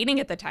was dating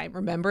at the time,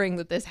 remembering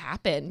that this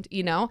happened,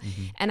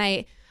 and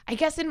I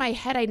guess in my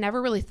head, I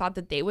never really thought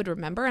that they would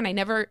remember, and I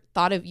never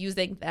thought of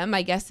using them,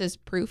 I guess, as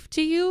proof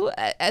to you,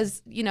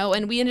 as, and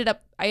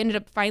I ended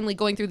up finally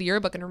going through the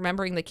yearbook and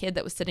remembering the kid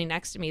that was sitting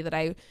next to me that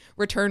I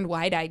returned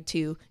wide-eyed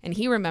to, and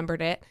he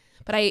remembered it.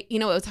 But it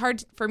was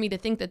hard for me to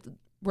think that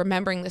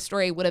remembering the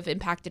story would have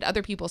impacted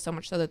other people so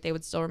much so that they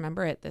would still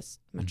remember it this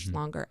much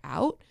longer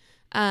out.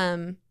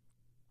 But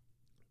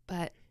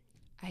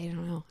I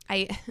don't know.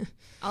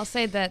 I'll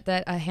say that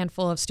a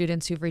handful of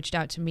students who've reached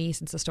out to me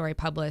since the story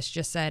published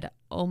just said,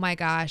 oh my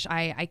gosh,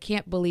 I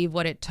can't believe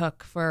what it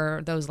took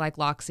for those like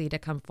Loxie to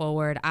come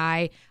forward.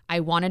 I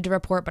wanted to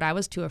report, but I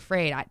was too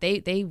afraid.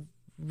 They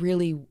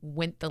really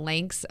went the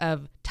lengths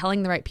of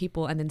telling the right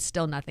people and then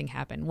still nothing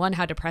happened. One,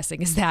 how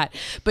depressing is that?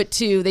 But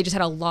two, they just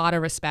had a lot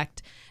of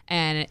respect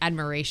and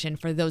admiration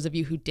for those of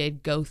you who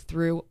did go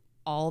through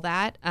all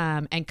that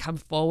and come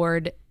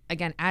forward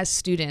again as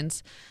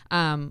students,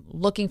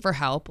 looking for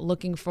help,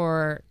 looking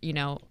for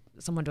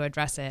someone to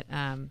address it.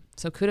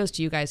 So kudos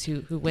to you guys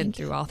who went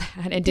through all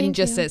that and didn't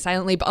just sit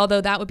silently,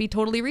 although that would be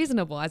totally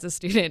reasonable as a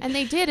student. And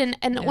they did.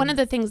 And one of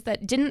the things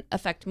that didn't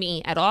affect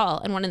me at all,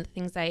 and one of the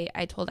things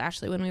I told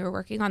Ashley when we were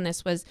working on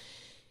this was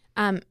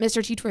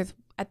Mr. Teachworth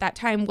at that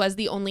time was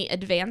the only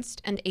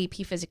advanced and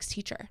AP physics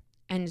teacher.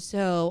 And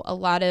so a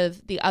lot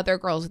of the other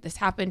girls that this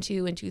happened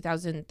to in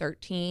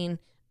 2013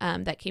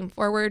 that came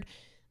forward,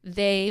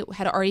 they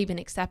had already been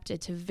accepted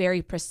to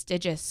very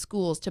prestigious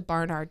schools, to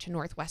Barnard, to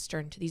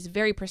Northwestern, to these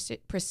very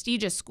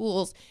prestigious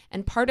schools.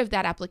 And part of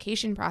that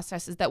application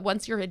process is that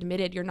once you're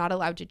admitted, you're not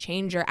allowed to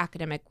change your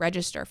academic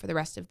register for the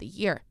rest of the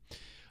year.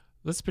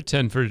 Let's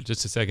pretend for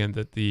just a second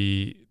that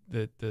the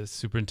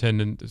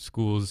superintendent of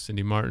schools,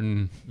 Cindy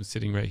Martin, was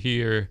sitting right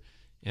here,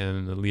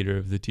 and the leader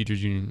of the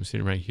teachers union was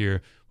sitting right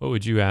here. What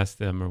would you ask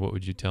them, or what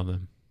would you tell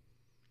them?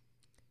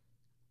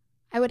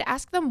 I would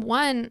ask them,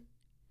 one,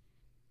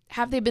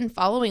 have they been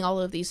following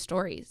all of these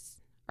stories?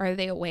 Are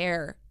they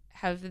aware?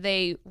 Have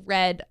they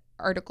read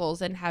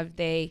articles, and have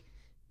they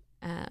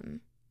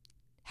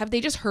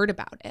just heard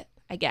about it,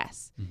 I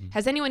guess?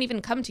 Has anyone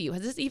even come to you?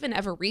 Has this even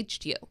ever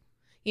reached you?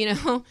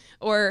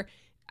 Or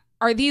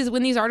are these,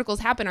 when these articles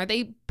happen, are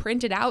they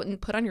printed out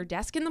and put on your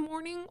desk in the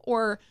morning?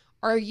 Or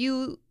are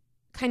you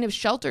kind of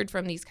sheltered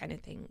from these kind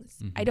of things.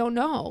 Mm-hmm. I don't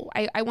know.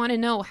 I want to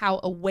know how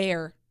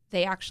aware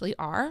they actually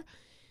are.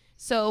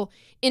 So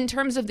in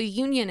terms of the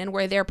union and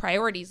where their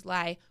priorities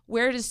lie,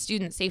 where does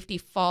student safety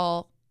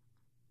fall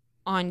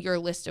on your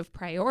list of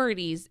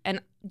priorities?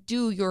 And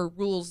do your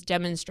rules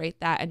demonstrate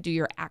that? And do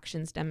your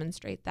actions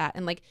demonstrate that?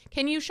 And like,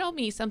 can you show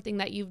me something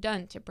that you've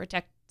done to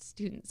protect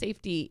student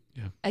safety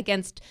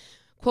against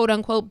quote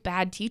unquote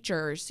bad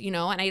teachers,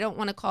 And I don't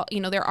want to call,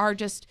 there are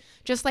just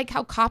like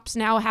how cops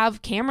now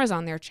have cameras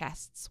on their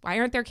chests. Why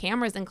aren't there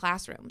cameras in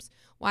classrooms?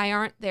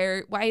 Why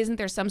isn't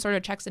there some sort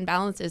of checks and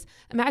balances?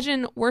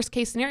 Imagine worst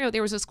case scenario,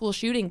 there was a school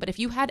shooting, but if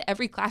you had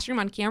every classroom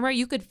on camera,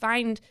 you could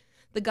find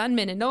the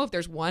gunman and know if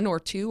there's one or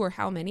two or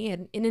how many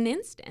in an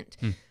instant.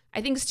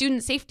 I think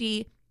student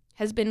safety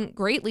has been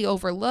greatly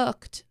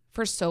overlooked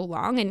for so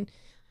long. And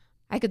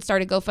I could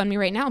start a GoFundMe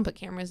right now and put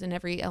cameras in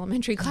every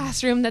elementary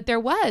classroom that there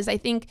was. I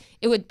think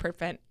it would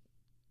prevent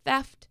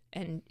theft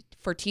and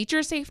for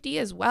teacher safety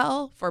as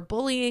well, for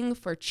bullying,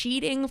 for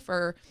cheating,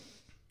 I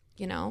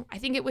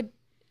think it would.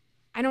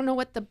 I don't know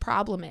what the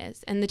problem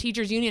is. And the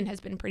teachers union has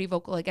been pretty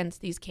vocal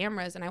against these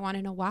cameras, and I want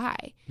to know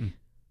why.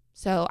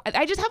 So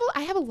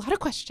I have a lot of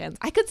questions.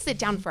 I could sit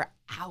down for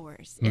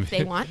hours if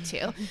they want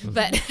to,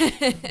 but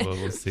well,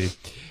 we'll see.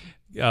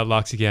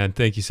 Loxie, again,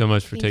 thank you so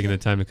much for taking the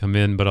time to come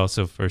in, but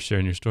also for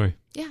sharing your story.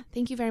 Yeah,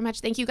 thank you very much.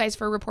 Thank you guys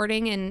for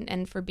reporting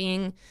and for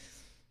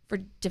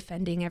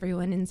defending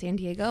everyone in San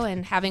Diego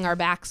and having our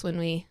backs when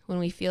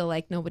we feel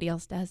like nobody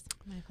else does.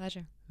 My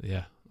pleasure.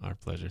 Yeah, our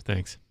pleasure.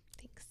 Thanks.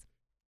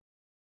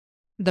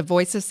 The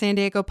Voice of San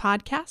Diego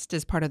podcast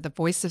is part of the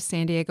Voice of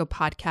San Diego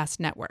podcast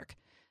network.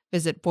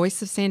 Visit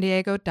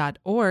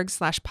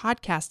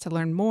voiceofsandiego.org/podcast to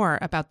learn more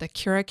about the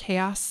Cura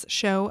Chaos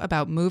show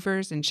about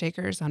movers and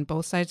shakers on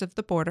both sides of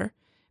the border,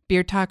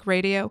 Beer Talk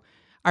Radio,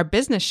 our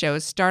business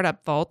shows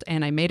Startup Vault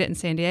and I Made It in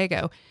San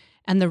Diego,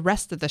 and the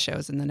rest of the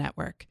shows in the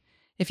network.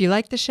 If you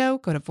like the show,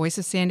 go to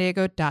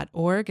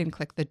voiceofsandiego.org and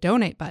click the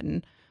donate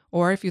button.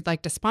 Or if you'd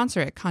like to sponsor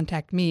it,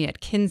 contact me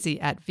at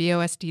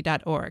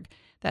kinsey@vosd.org.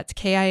 That's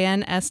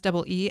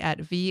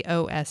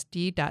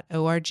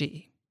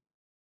KINSEE@vosd.org.